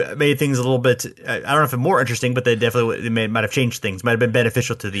would have made things a little bit. I don't know if it's more interesting, but they definitely might have changed things. Might have been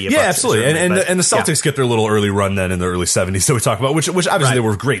beneficial to the Bucks, absolutely. And the Celtics get their little early run then in the early 70s that we talk about, which obviously they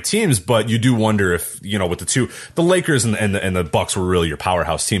were great teams, but you do wonder if with the Lakers and the Bucks were really your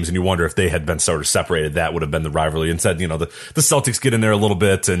powerhouse teams, and you wonder if they had been sort of separated, that would have been the rivalry. Instead, the Celtics get in there a little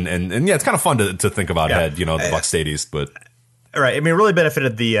bit, and yeah, it's kind of fun to think about ahead, the Bucks stayed East, but. Right. I mean, it really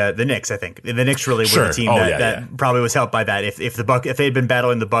benefited the Knicks, I think. The Knicks really were the team that probably was helped by that. If they had been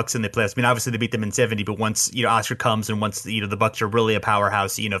battling the Bucks in the playoffs, I mean, obviously they beat them in 70, but once, Oscar comes and once, the Bucks are really a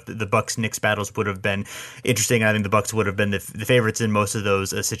powerhouse, the Bucks-Knicks battles would have been interesting. I think the Bucks would have been the favorites in most of those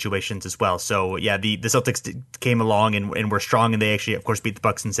situations as well. So, yeah, the Celtics came along and were strong, and they actually, of course, beat the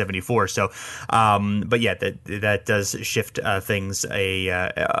Bucks in 74. So, but yeah, that does shift things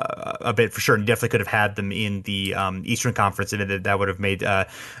a bit for sure. And you definitely could have had them in the Eastern Conference. That would have made a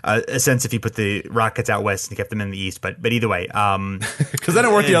sense if you put the Rockets out west and kept them in the East. But either way, because then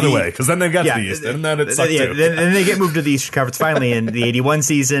it worked the other way. Because then they got to the East, and then it sucked too. Then they get moved to the Eastern Conference finally in the '81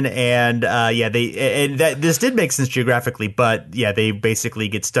 season, and this did make sense geographically. But yeah, they basically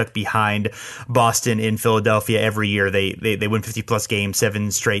get stuck behind Boston in Philadelphia every year. They win 50+ games,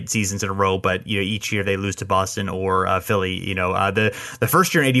 7 straight seasons in a row. But each year they lose to Boston or Philly. The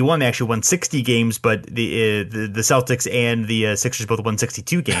first year in '81 they actually won 60 games, but the Celtics and the Sixers both won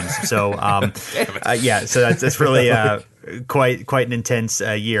 62 games. So, so that's really quite an intense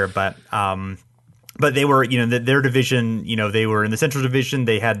year. But they were, their division, they were in the Central Division.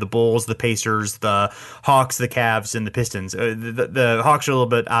 They had the Bulls, the Pacers, the Hawks, the Cavs, and the Pistons. The Hawks are a little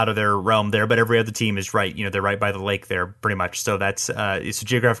bit out of their realm there, but every other team is right. They're right by the lake there, pretty much. So that's so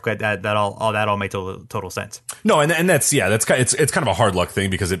geographically that all made total sense. No, and that's it's kind of a hard luck thing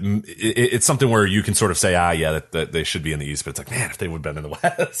because it's something where you can sort of say that they should be in the East, but it's like, man, if they would have been in the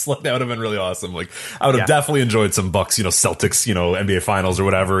West, like, that would have been really awesome. Like, I would have definitely enjoyed some Bucks, Celtics, NBA Finals or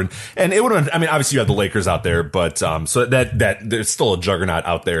whatever, and it would have. I mean, obviously you had the Lakers out there, but so that there's still a juggernaut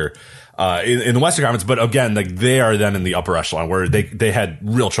out there in the Western Conference. But again, like, they are then in the upper echelon where they had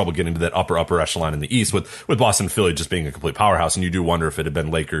real trouble getting to that upper echelon in the East with Boston and Philly just being a complete powerhouse. And you do wonder if it had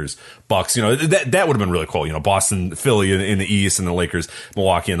been Lakers, Bucks, that would have been really cool. Boston, Philly in the East, and the Lakers,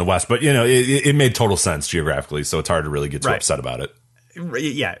 Milwaukee in the West. But it made total sense geographically, so it's hard to really get too upset about it.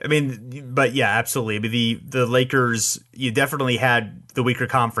 Yeah, I mean, but yeah, absolutely. I mean, the Lakers, you definitely had the weaker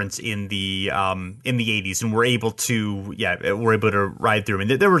conference in the 80s, and were able to ride through. I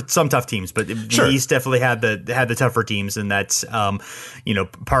mean, there were some tough teams, but the East definitely had the tougher teams, and that's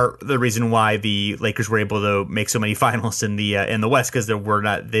part of the reason why the Lakers were able to make so many finals in the West, because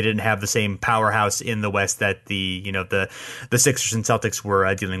they didn't have the same powerhouse in the West that the Sixers and Celtics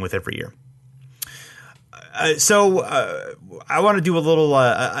were dealing with every year. I want to do a little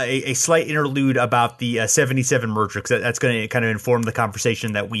a slight interlude about the 77 merger, because that's going to kind of inform the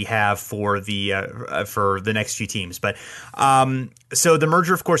conversation that we have for the next few teams. But so the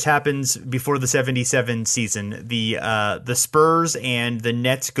merger, of course, happens before the 77 season. The Spurs and the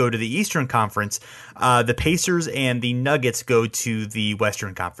Nets go to the Eastern Conference. The Pacers and the Nuggets go to the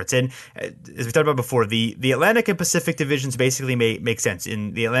Western Conference. And as we talked about before, the Atlantic and Pacific divisions basically make sense.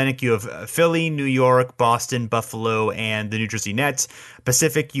 In the Atlantic, you have Philly, New York, Boston, Buffalo, and the New Jersey Nets.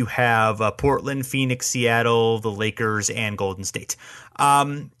 Pacific, you have Portland, Phoenix, Seattle, the Lakers, and Golden State.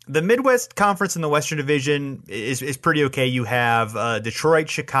 The Midwest Conference in the Western Division is pretty okay. You have Detroit,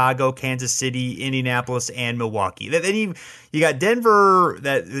 Chicago, Kansas City, Indianapolis, and Milwaukee. Then you got Denver.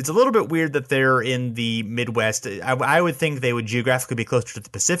 That it's a little bit weird that they're in the Midwest. I would think they would geographically be closer to the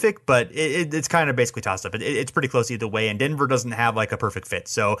Pacific, but it's kind of basically tossed up. It's pretty close either way, and Denver doesn't have like a perfect fit.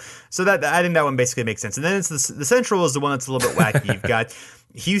 So that I think that one basically makes sense. And then it's the Central is the one that's a little bit wacky. You've got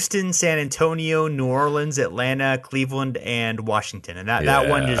Houston, San Antonio, New Orleans, Atlanta, Cleveland, and Washington. And that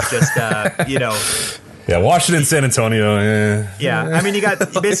one is just, Yeah, Washington, San Antonio. Yeah, I mean, you got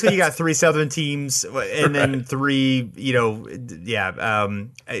three Southern teams, and then three,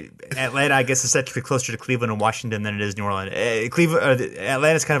 Atlanta, I guess, is set to be closer to Cleveland and Washington than it is New Orleans.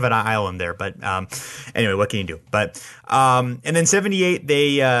 Atlanta's kind of an island there, but anyway, what can you do? But and then 78,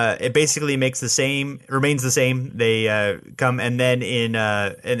 it basically remains the same. They come, and then and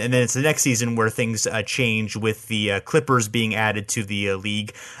then it's the next season where things change with the Clippers being added to the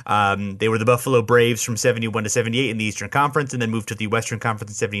league. They were the Buffalo Braves from 71 to 78 in the Eastern Conference, and then moved to the Western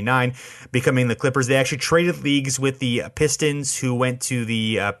Conference in 79, becoming the Clippers. They actually traded leagues with the Pistons, who went to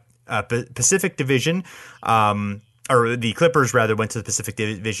the Pacific Division. Or the Clippers, rather, went to the Pacific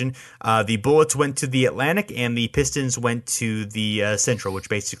Division. The Bullets went to the Atlantic, and the Pistons went to the Central, which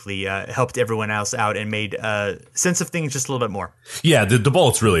basically helped everyone else out and made sense of things just a little bit more. Yeah, the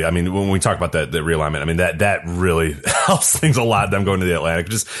Bullets really, I mean, when we talk about that realignment, I mean, that really helps things a lot, them going to the Atlantic.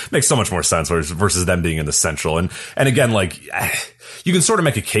 It just makes so much more sense versus them being in the Central. And again, like, you can sort of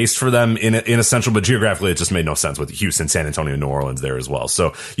make a case for them in a Central, but geographically it just made no sense with Houston, San Antonio, New Orleans there as well.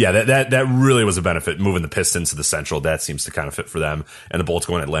 So yeah, that really was a benefit, moving the Pistons to the Central. That seems to kind of fit for them, and the Bullets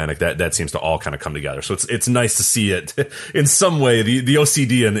going Atlantic. That seems to all kind of come together. So it's nice to see it in some way. The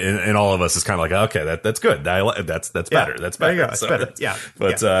OCD in all of us is kind of like, okay, that's good. That's better. That's better. There you go. It's so, better. Yeah.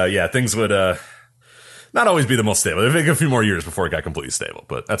 But things would not always be the most stable. It'd take a few more years before it got completely stable,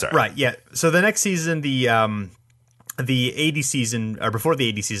 but that's all right. Right. Yeah. So the next season, the 80 season, or before the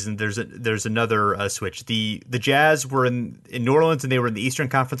 80 season, there's another switch. The Jazz were in New Orleans, and they were in the Eastern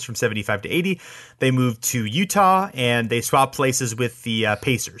Conference from 75 to 80. They moved to Utah, and they swapped places with the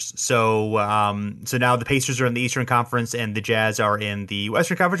Pacers. So now the Pacers are in the Eastern Conference, and the Jazz are in the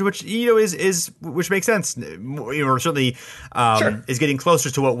Western Conference, which which makes sense. Certainly Sure. is getting closer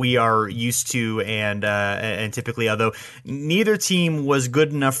to what we are used to, and typically, although neither team was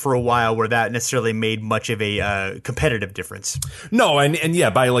good enough for a while where that necessarily made much of a competitive difference. No, and yeah,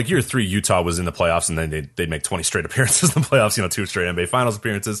 by like year 3, Utah was in the playoffs, and then they'd make 20 straight appearances in the playoffs, 2 straight NBA Finals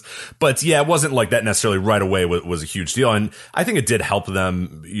appearances. But yeah, it wasn't like that necessarily right away was a huge deal. And I think it did help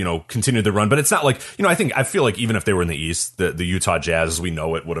them, continue the run. But it's not like, I feel like even if they were in the East, the Utah Jazz, as we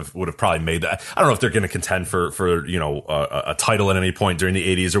know it, would have probably made that. I don't know if they're going to contend for a title at any point during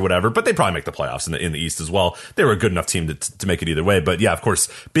the 80s or whatever, but they probably make the playoffs in the East as well. They were a good enough team to make it either way. But yeah, of course,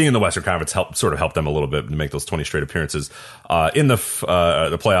 being in the Western Conference helped them a little bit to make those 20 straight appearances in the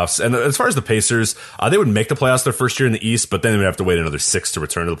playoffs. And as far as the Pacers, they would make the playoffs their first year in the East, but then they would have to wait another 6 to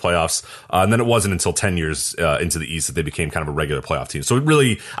return to the playoffs. And then it wasn't until 10 years into the East that they became kind of a regular playoff team. So it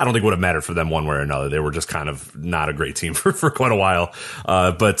really, I don't think it would have mattered for them one way or another. They were just kind of not a great team for quite a while.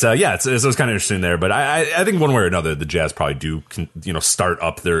 But yeah, it was kind of interesting there. But I think one way or another, the Jazz probably do, start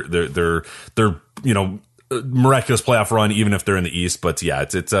up their miraculous playoff run, even if they're in the East. But yeah,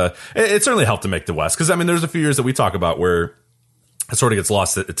 it certainly helped to make the West. Because I mean, there's a few years that we talk about where it sort of gets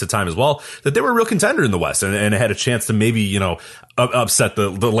lost to time as well, that they were a real contender in the West and had a chance to maybe, upset the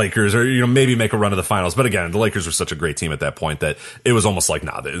Lakers or, maybe make a run to the finals. But again, the Lakers were such a great team at that point that it was almost like,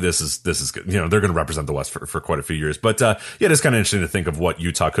 nah, this is good. They're going to represent the West for quite a few years. But, yeah, it's kind of interesting to think of what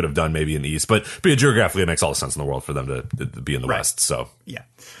Utah could have done maybe in the East, but geographically it makes all the sense in the world for them to be in the West. So, yeah.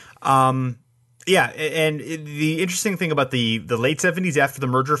 Yeah, and the interesting thing about the late 70s after the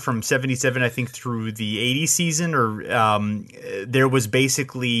merger from 77, I think, through the 80 season, there was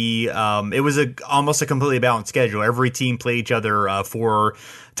basically it was almost a completely balanced schedule. Every team played each other 4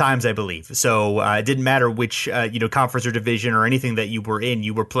 times, I believe. So it didn't matter which conference or division or anything that you were in.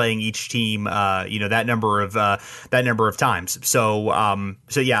 You were playing each team that number of times. So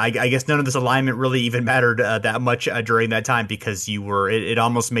I guess none of this alignment really even mattered that much during that time, because it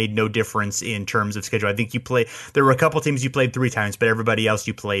almost made no difference in terms of schedule. I think there were a couple teams you played 3 times, but everybody else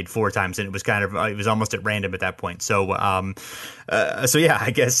you played 4 times, and it was it was almost at random at that point. So I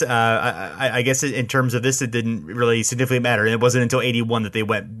guess in terms of this, it didn't really significantly matter. And it wasn't until 81 that they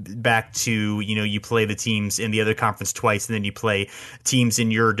went back to, you play the teams in the other conference twice, and then you play teams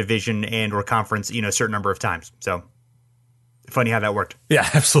in your division and or conference, a certain number of times. So funny how that worked. Yeah,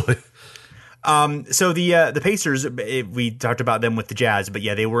 absolutely. So the Pacers, we talked about them with the Jazz, but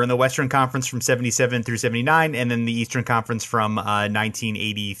yeah, they were in the Western Conference from 77 through 79, and then the Eastern Conference from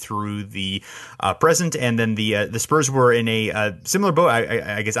 1980 through the present. And then the Spurs were in a similar boat,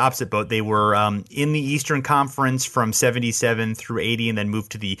 I guess opposite boat. They were in the Eastern Conference from 77 through 80, and then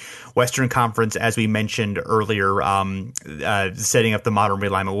moved to the Western Conference, as we mentioned earlier, setting up the modern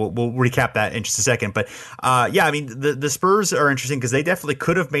realignment. We'll recap that in just a second. But the Spurs are interesting because they definitely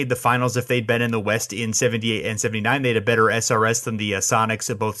could have made the finals if they'd been in the West in 78 and 79. They had a better SRS than the Sonics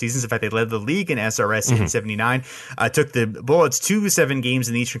of both seasons. In fact, they led the league in SRS in 79. Took the Bullets to 7 games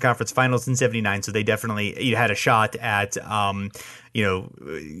in the Eastern Conference Finals in 79. So they definitely had a shot at,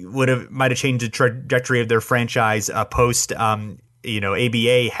 might have changed the trajectory of their franchise post.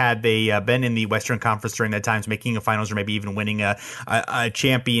 ABA, had they been in the Western Conference during that time, making a finals or maybe even winning a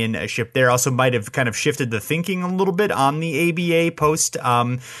championship there. Also might have kind of shifted the thinking a little bit on the ABA post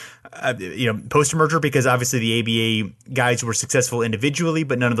post-merger, because obviously the ABA guys were successful individually,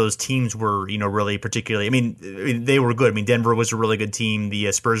 but none of those teams were, really particularly, they were good. Denver was a really good team. The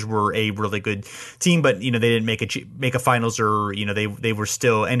Spurs were a really good team, but, they didn't make a finals, or, they were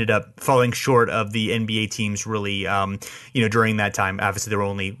still ended up falling short of the NBA teams really, during that time. Obviously there were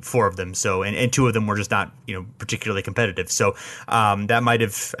only 4 of them. So, and 2 of them were just not, particularly competitive. So, that might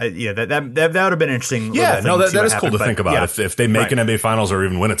have, that would have been interesting. Yeah, no, that is cool to think about. Yeah. If they make an NBA finals or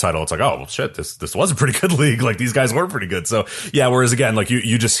even win a title, it's like, oh, well, shit, this was a pretty good league. Like, these guys were pretty good. So, yeah, whereas, again, like,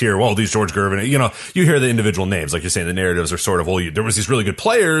 you just hear, well, these George Gervin, you hear the individual names. Like you're saying, the narratives are sort of, well, there was these really good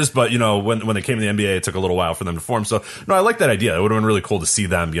players, but, when they came to the NBA, it took a little while for them to form. So, no, I like that idea. It would have been really cool to see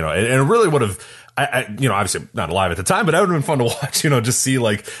them, and it really would have, obviously not alive at the time, but that would have been fun to watch, just see,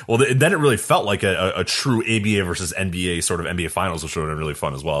 like, well, then it really felt like a true ABA versus NBA sort of NBA finals, which would have been really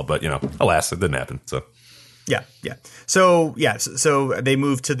fun as well. But, alas, it didn't happen. So. Yeah. So they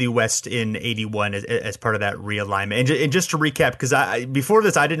moved to the West in 81 as part of that realignment. And just to recap, because before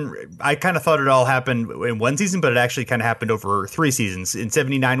this, I kind of thought it all happened in one season, but it actually kind of happened over 3 seasons. In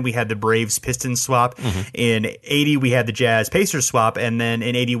 79, we had the Braves Pistons swap. In 80, we had the Jazz Pacers swap. And then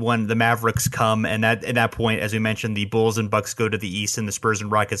in 81, the Mavericks come. And at that point, as we mentioned, the Bulls and Bucks go to the East, and the Spurs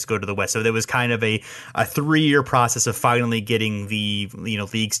and Rockets go to the West. So there was kind of a 3-year process of finally getting the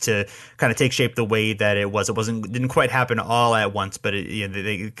leagues to kind of take shape the way that it was. It didn't quite happen all at once, but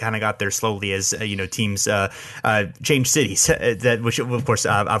they kind of got there slowly as teams changed cities, which of course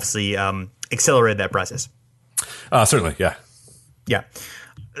obviously accelerated that process. Certainly, yeah.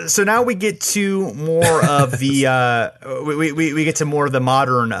 So now we get to more of the we get to more of the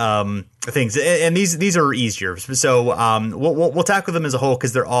modern things, and these are easier. So we'll tackle them as a whole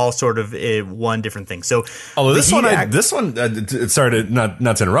because they're all sort of one different thing. So although this one, sorry to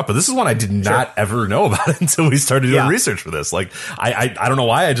not to interrupt, but this is one I did not ever know about until we started doing research for this. Like I don't know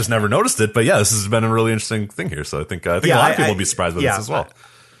why I just never noticed it, but yeah, this has been a really interesting thing here. So I think a lot of people will be surprised by this as well.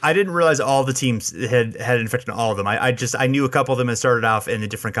 I didn't realize all the teams had infection, all of them. I knew a couple of them had started off in a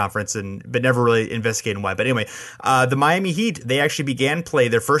different conference, but never really investigated why. But anyway, the Miami Heat, they actually began play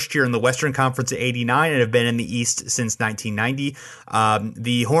their first year in the Western Conference in 89 and have been in the East since 1990.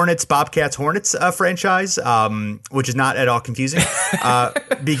 The Bobcats Hornets franchise, which is not at all confusing,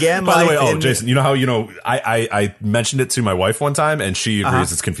 began by the way, Jason, you know how, I mentioned it to my wife one time and she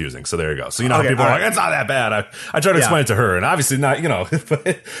agrees it's confusing. So there you go. So how people are like, it's not that bad. I try to explain it to her, and obviously not,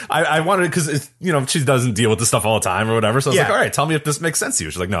 but I wanted, because she doesn't deal with this stuff all the time or whatever. So I was like, all right, tell me if this makes sense to you.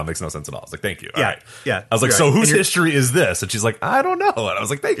 She's like, no, it makes no sense at all. I was like, thank you. All right. Yeah. I was like, so whose history is this? And she's like, I don't know. And I was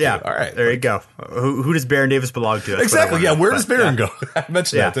like, thank you. All right. There you go. Who does Baron Davis belong to? That's exactly. Yeah. Where does Baron go? I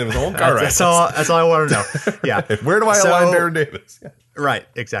mentioned that to him. His whole car. That's all I want to know. Yeah. Where do I align Baron Davis? Yeah. Right.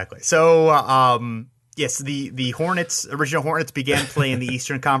 Exactly. So, yes, the original Hornets began playing the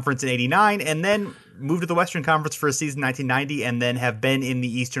Eastern Conference in 89 and then moved to the Western Conference for a season in 1990 and then have been in the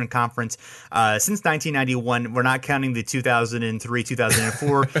Eastern Conference since 1991. We're not counting the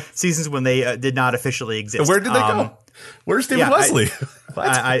 2003-2004 seasons when they did not officially exist. Where did they go? Where's David Wesley?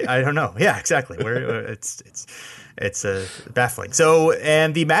 I don't know. Yeah, exactly. It's baffling. So,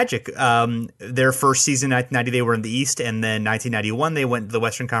 and the Magic, their first season, 1990, they were in the East, and then 1991, they went to the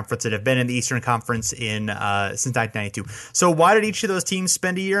Western Conference and have been in the Eastern Conference since 1992. So why did each of those teams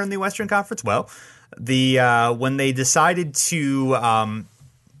spend a year in the Western Conference? Well, when they decided to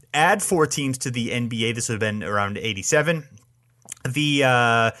add 4 teams to the NBA, this would have been around 87,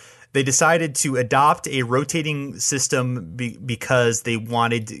 they decided to adopt a rotating system because they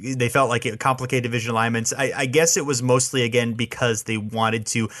felt like it complicated division alignments. I guess it was mostly, again, because they wanted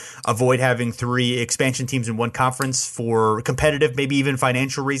to avoid having 3 expansion teams in one conference for competitive, maybe even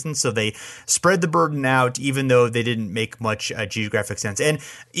financial reasons. So they spread the burden out, even though they didn't make much geographic sense. And,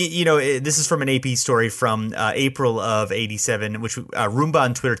 this is from an AP story from April of 87, which Roomba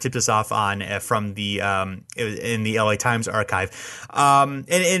on Twitter tipped us off on from in the LA Times archive.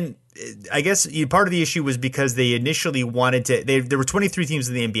 And I guess part of the issue was because they initially wanted to. There were 23 teams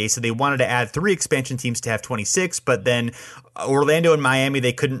in the NBA, so they wanted to add 3 expansion teams to have 26. But then Orlando and Miami,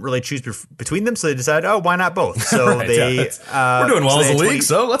 they couldn't really choose between them, so they decided, why not both? So right, we're doing well as a league,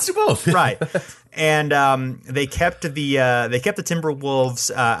 so let's do both. Right. And they kept the Timberwolves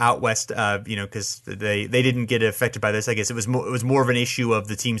out west, because they didn't get affected by this. I guess it was more of an issue of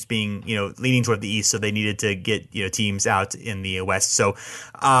the teams being leaning toward the east, so they needed to get teams out in the west. So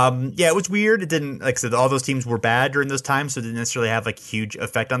it was weird. It didn't, like I said, all those teams were bad during those times, so it didn't necessarily have like huge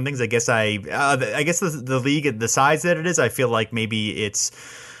effect on things. I guess the league, the size that it is, I feel like maybe it's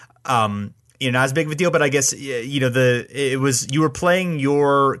not as big of a deal, but I guess you were playing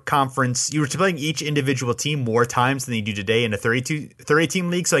your conference, you were playing each individual team more times than you do today in a 30 team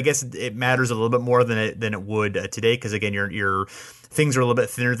league. So I guess it matters a little bit more than it would today, because again your things are a little bit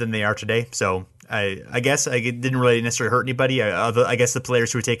thinner than they are today. So I guess it didn't really necessarily hurt anybody. I guess the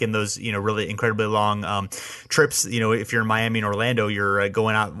players who were taking those really incredibly long trips, if you're in Miami and Orlando, you're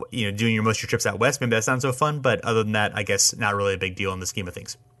going out doing most of your trips out west. Maybe that sounds so fun, but other than that, I guess not really a big deal in the scheme of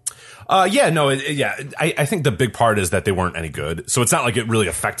things. I think the big part is that they weren't any good. So it's not like it really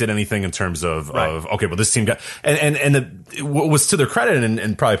affected anything in terms of okay, well, this team got, what was to their credit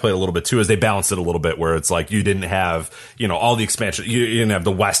and probably played a little bit too, is they balanced it a little bit, where it's like you didn't have, all the expansion, you didn't have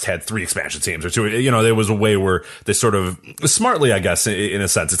the West had 3 expansion teams or 2, there was a way where they sort of smartly, I guess, in a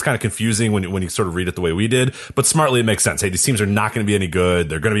sense, it's kind of confusing when you sort of read it the way we did, but smartly it makes sense. Hey, these teams are not going to be any good.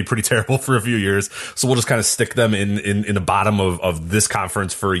 They're going to be pretty terrible for a few years. So we'll just kind of stick them in the bottom of this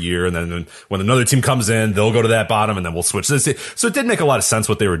conference for a year. And then when another team comes in, they'll go to that bottom, and then we'll switch this. So it did make a lot of sense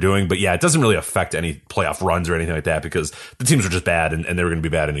what they were doing, but yeah, it doesn't really affect any playoff runs or anything like that, because the teams were just bad, and they were going to be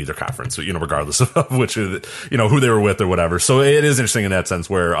bad in either conference. So, regardless of which, who they were with or whatever. So it is interesting in that sense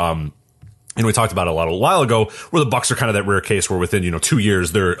where, and we talked about it a while ago, where the Bucks are kind of that rare case where within, 2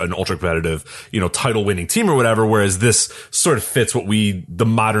 years, they're an ultra competitive, title winning team or whatever. Whereas this sort of fits the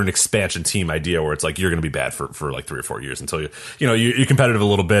modern expansion team idea, where it's like, you're going to be bad for like 3 or 4 years until you're competitive a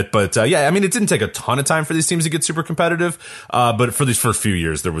little bit. But, it didn't take a ton of time for these teams to get super competitive. But for these first few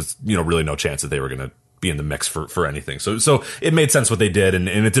years, there was, really no chance that they were going to be in the mix for anything. So it made sense what they did, and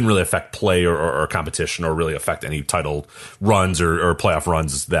it didn't really affect play or competition, or really affect any title runs or playoff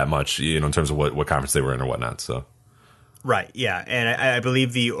runs that much, in terms of what conference they were in or whatnot. So. Right. Yeah. And I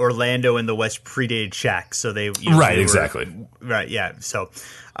believe the Orlando and the West predated Shaq. So they, right. Exactly. Right. Yeah. So,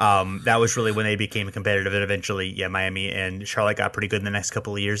 that was really when they became competitive, and eventually, Miami and Charlotte got pretty good in the next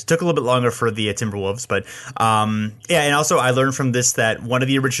couple of years. It took a little bit longer for the Timberwolves, but and also I learned from this that one of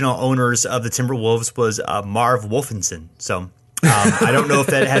the original owners of the Timberwolves was Marv Wolfenson. So I don't know if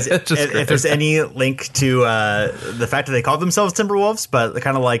that has if there's any link to the fact that they called themselves Timberwolves, but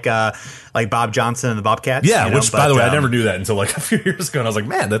kind of like Bob Johnson and the Bobcats. Yeah, which by the way, I never knew that until like a few years ago, and I was like,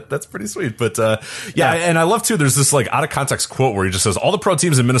 man, that's pretty sweet. But and I love too. There's this like out of context quote where he just says all the pro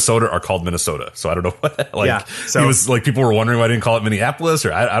teams in Minnesota are called Minnesota. So I don't know what so he was like, people were wondering why I didn't call it Minneapolis,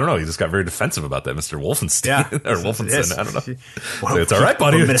 or I don't know. He just got very defensive about that, Mr. Wolfenstein or Wolfenson. I don't know. Well, it's all right,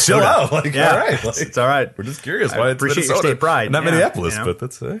 buddy. Chill out. All right, it's all right. We're just curious why it's appreciate Minnesota, your state pride, not Minneapolis, but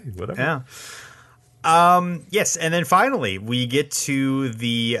that's whatever. Yeah. Yes, and then finally we get to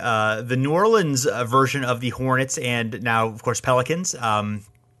the New Orleans version of the Hornets, and now of course Pelicans.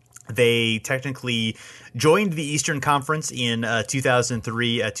 They technically joined the Eastern Conference in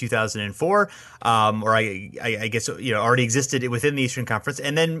 2003, 2004, or I guess already existed within the Eastern Conference,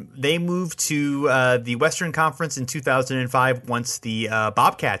 and then they moved to the Western Conference in 2005 once the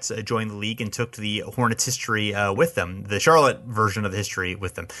Bobcats joined the league and took the Hornets history with them, the Charlotte version of the history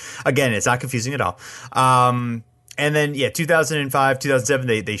with them. Again, it's not confusing at all. And then, 2005,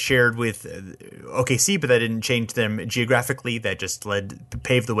 2007, they shared with OKC, but that didn't change them geographically. That just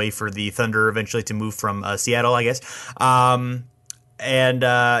paved the way for the Thunder eventually to move from Seattle, I guess. And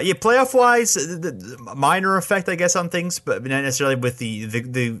playoff wise, the minor effect, I guess, on things, but not necessarily with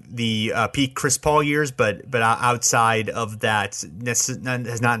the peak Chris Paul years. But outside of that,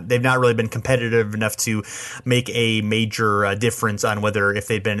 they've not really been competitive enough to make a major difference on whether if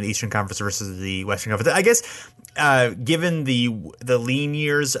they'd been in the Eastern Conference versus the Western Conference. I guess given the lean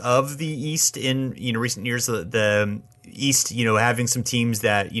years of the East in recent years, the East having some teams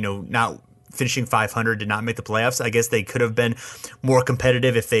that not finishing 500 did not make the playoffs. I guess they could have been more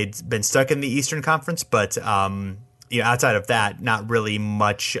competitive if they'd been stuck in the Eastern Conference, but outside of that, not really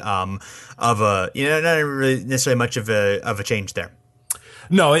much of a not really necessarily much of a change there.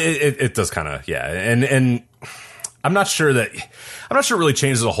 No, it does kind of and I'm not sure it really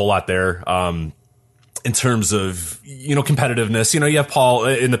changes a whole lot there. In terms of competitiveness, you have Paul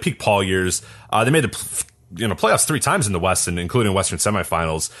in the peak Paul years. They made the playoffs 3 times in the West, and including Western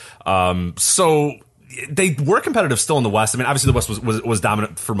semifinals. So they were competitive still in the West. I mean, obviously the West was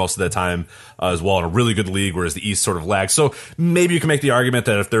dominant for most of the time as well, in a really good league, whereas the East sort of lagged. So maybe you can make the argument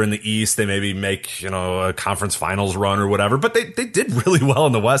that if they're in the East, they maybe make a conference finals run or whatever. But they did really well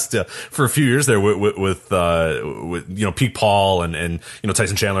in the West for a few years there with peak Paul and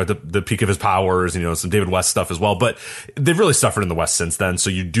Tyson Chandler at the peak of his powers, some David West stuff as well. But they've really suffered in the West since then. So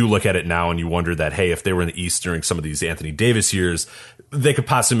you do look at it now and you wonder that, hey, if they were in the East during some of these Anthony Davis years, they could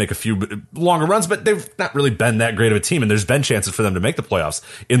possibly make a few longer runs, but they've not really been that great of a team, and there's been chances for them to make the playoffs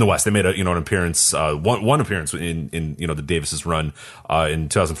in the West. They made an appearance, one appearance in the Davis's run in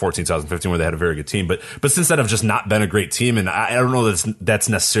 2014, 2015, where they had a very good team, but since then have just not been a great team, and I don't know that's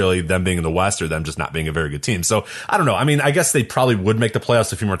necessarily them being in the West or them just not being a very good team. So I don't know. I mean, I guess they probably would make the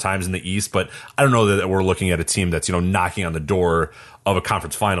playoffs a few more times in the East, but I don't know that we're looking at a team that's knocking on the door of a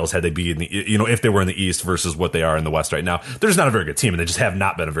conference finals had they be in the, if they were in the East versus what they are in the West right now. They're just not a very good team, and they just have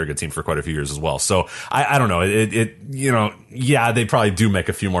not been a very good team for quite a few years as well. So I don't know. They probably do make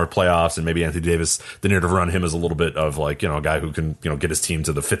a few more playoffs, and maybe Anthony Davis, the narrative around him is a little bit of a guy who can, get his team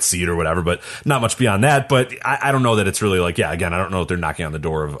to the 5th seed or whatever, but not much beyond that. But I don't know that it's really again, I don't know if they're knocking on the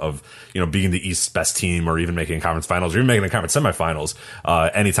door of being the East's best team or even making conference finals or even making the conference semifinals,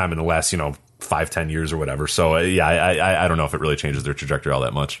 anytime in the last, 5-10 years or whatever. So I don't know if it really changes their trajectory all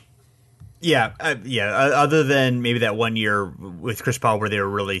that much. Other than maybe that one year with Chris Paul where they were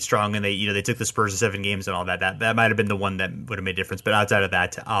really strong and they took the Spurs to 7 games and all that might have been the one that would have made a difference. But outside of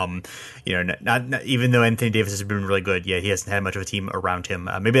that, not even though Anthony Davis has been really good, he hasn't had much of a team around him.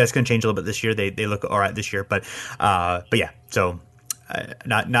 Maybe that's going to change a little bit this year. They look all right this year, but so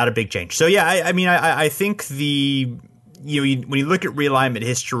not a big change. So I think when you look at realignment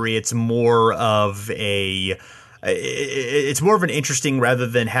history, it's more of an interesting rather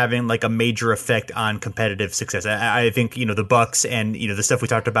than having like a major effect on competitive success. I think the Bucks and the stuff we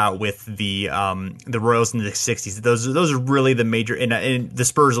talked about with the Royals in the 60s. Those are really the major, and the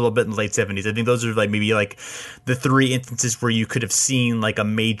Spurs a little bit in the late 70s. I think those are maybe the 3 instances where you could have seen a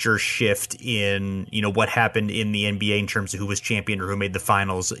major shift in what happened in the NBA in terms of who was champion or who made the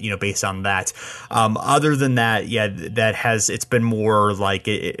finals. Based on that. Other than that, it's been more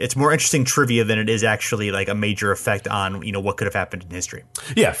it's more interesting trivia than it is actually a major effect on what could have happened in history.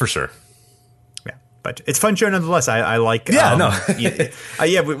 Yeah, for sure. Yeah, but it's fun show nonetheless. I like. We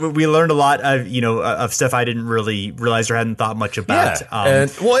learned a lot of of stuff I didn't really realize or hadn't thought much about.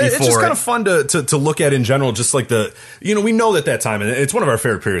 It's just kind of fun to look at in general. Just like we know that time, and it's one of our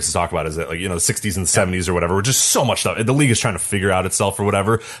favorite periods to talk about is that the 60s and 70s or whatever. Where just so much stuff. The league is trying to figure out itself or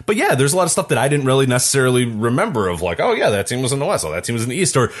whatever. But there's a lot of stuff that I didn't really necessarily remember of that team was in the West, that team was in the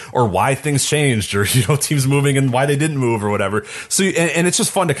East, or why things changed, or teams moving and why they didn't move or whatever. So and it's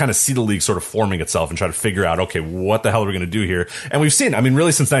just fun to kind of see the league sort of forming itself and try to figure out, okay, what the hell are we going to do here? And we've seen,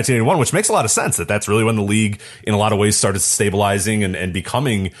 really since 1981, which makes a lot of sense that's really when the league in a lot of ways started stabilizing and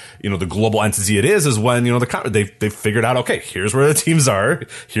becoming, the global entity it is when, they figured out, okay, here's where the teams are,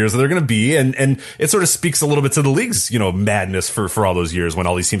 here's where they're going to be. And it sort of speaks a little bit to the league's, madness for all those years when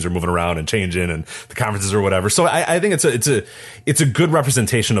all these teams are moving around and changing and the conferences or whatever. So I think it's a good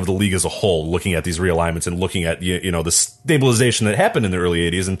representation of the league as a whole, looking at these realignments and looking at, the stabilization that happened in the early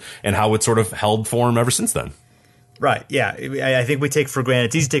 80s and how it sort of held form ever since then. Right. Yeah. I think it's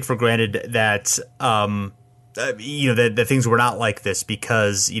easy to take for granted that, that things were not like this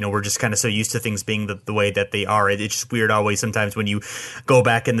because, we're just kind of so used to things being the way that they are. It's just weird always sometimes when you go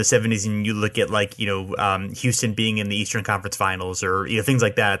back in the 70s and you look at Houston being in the Eastern Conference Finals or, things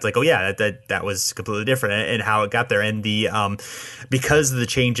like that. It's that was completely different and how it got there. And because the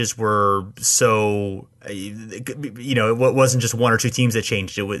changes were so it wasn't just one or two teams that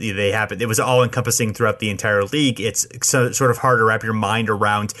changed. It was all encompassing throughout the entire league. It's sort of hard to wrap your mind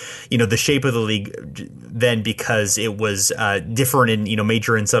around, the shape of the league then, because it was different in,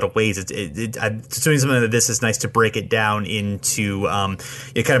 major and subtle ways. Doing something like this is nice to break it down into kind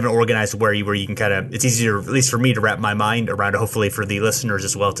of an organized way where you can it's easier, at least for me, to wrap my mind around, hopefully for the listeners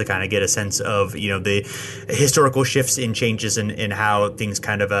as well, to kind of get a sense of, the historical shifts and changes in how things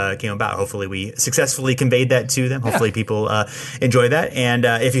kind of came about. Hopefully we successfully conveyed that to them. Hopefully people enjoy that. And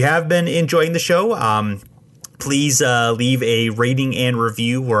if you have been enjoying the show, please leave a rating and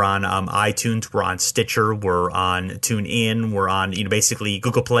review. We're on iTunes, we're on Stitcher, we're on TuneIn, we're on basically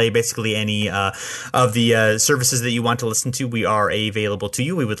Google Play, basically any of the services that you want to listen to. We are available to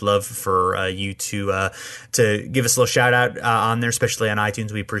you. We would love for you to give us a little shout out on there, especially on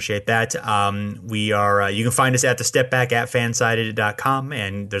iTunes. We appreciate that. We are you can find us at the Step Back at fansided.com,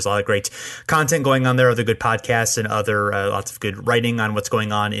 and there's a lot of great content going on there, other good podcasts and other lots of good writing on what's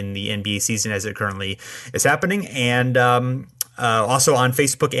going on in the NBA season as it currently is happening. And also on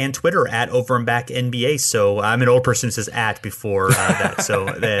Facebook and Twitter at Over and Back NBA. So I'm an old person who says at before that.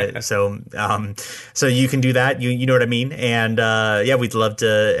 So you can do that. You know what I mean. And we'd love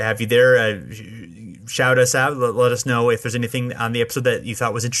to have you there. Shout us out. Let us know if there's anything on the episode that you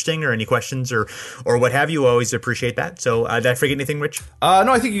thought was interesting, or any questions or what have you. Always appreciate that. So did I forget anything, Rich?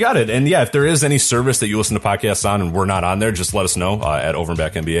 No, I think you got it. And yeah, if there is any service that you listen to podcasts on and we're not on there, just let us know at Over and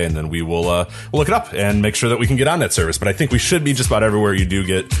Back NBA, and then we will we'll look it up and make sure that we can get on that service. But I think we should be just about everywhere you do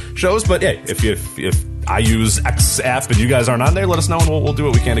get shows. But hey, if I use X app and you guys aren't on there, let us know and we'll do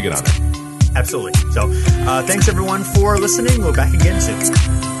what we can to get on there. Absolutely. So thanks everyone for listening. We're back again soon.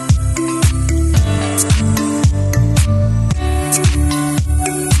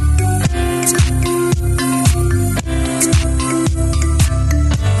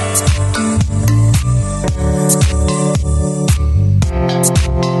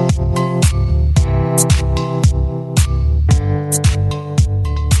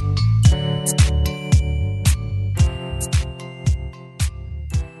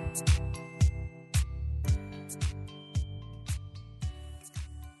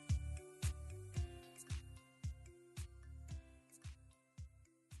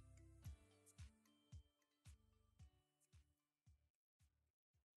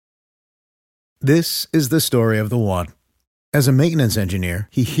 This is the story of the one. As a maintenance engineer,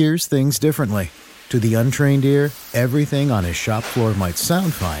 he hears things differently. To the untrained ear, everything on his shop floor might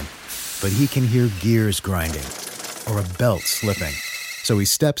sound fine, but he can hear gears grinding or a belt slipping. So he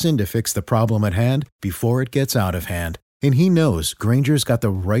steps in to fix the problem at hand before it gets out of hand. And he knows Grainger's got the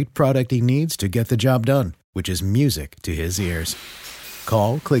right product he needs to get the job done, which is music to his ears.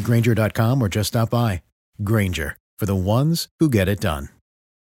 Call, click Grainger.com, or just stop by. Grainger, for the ones who get it done.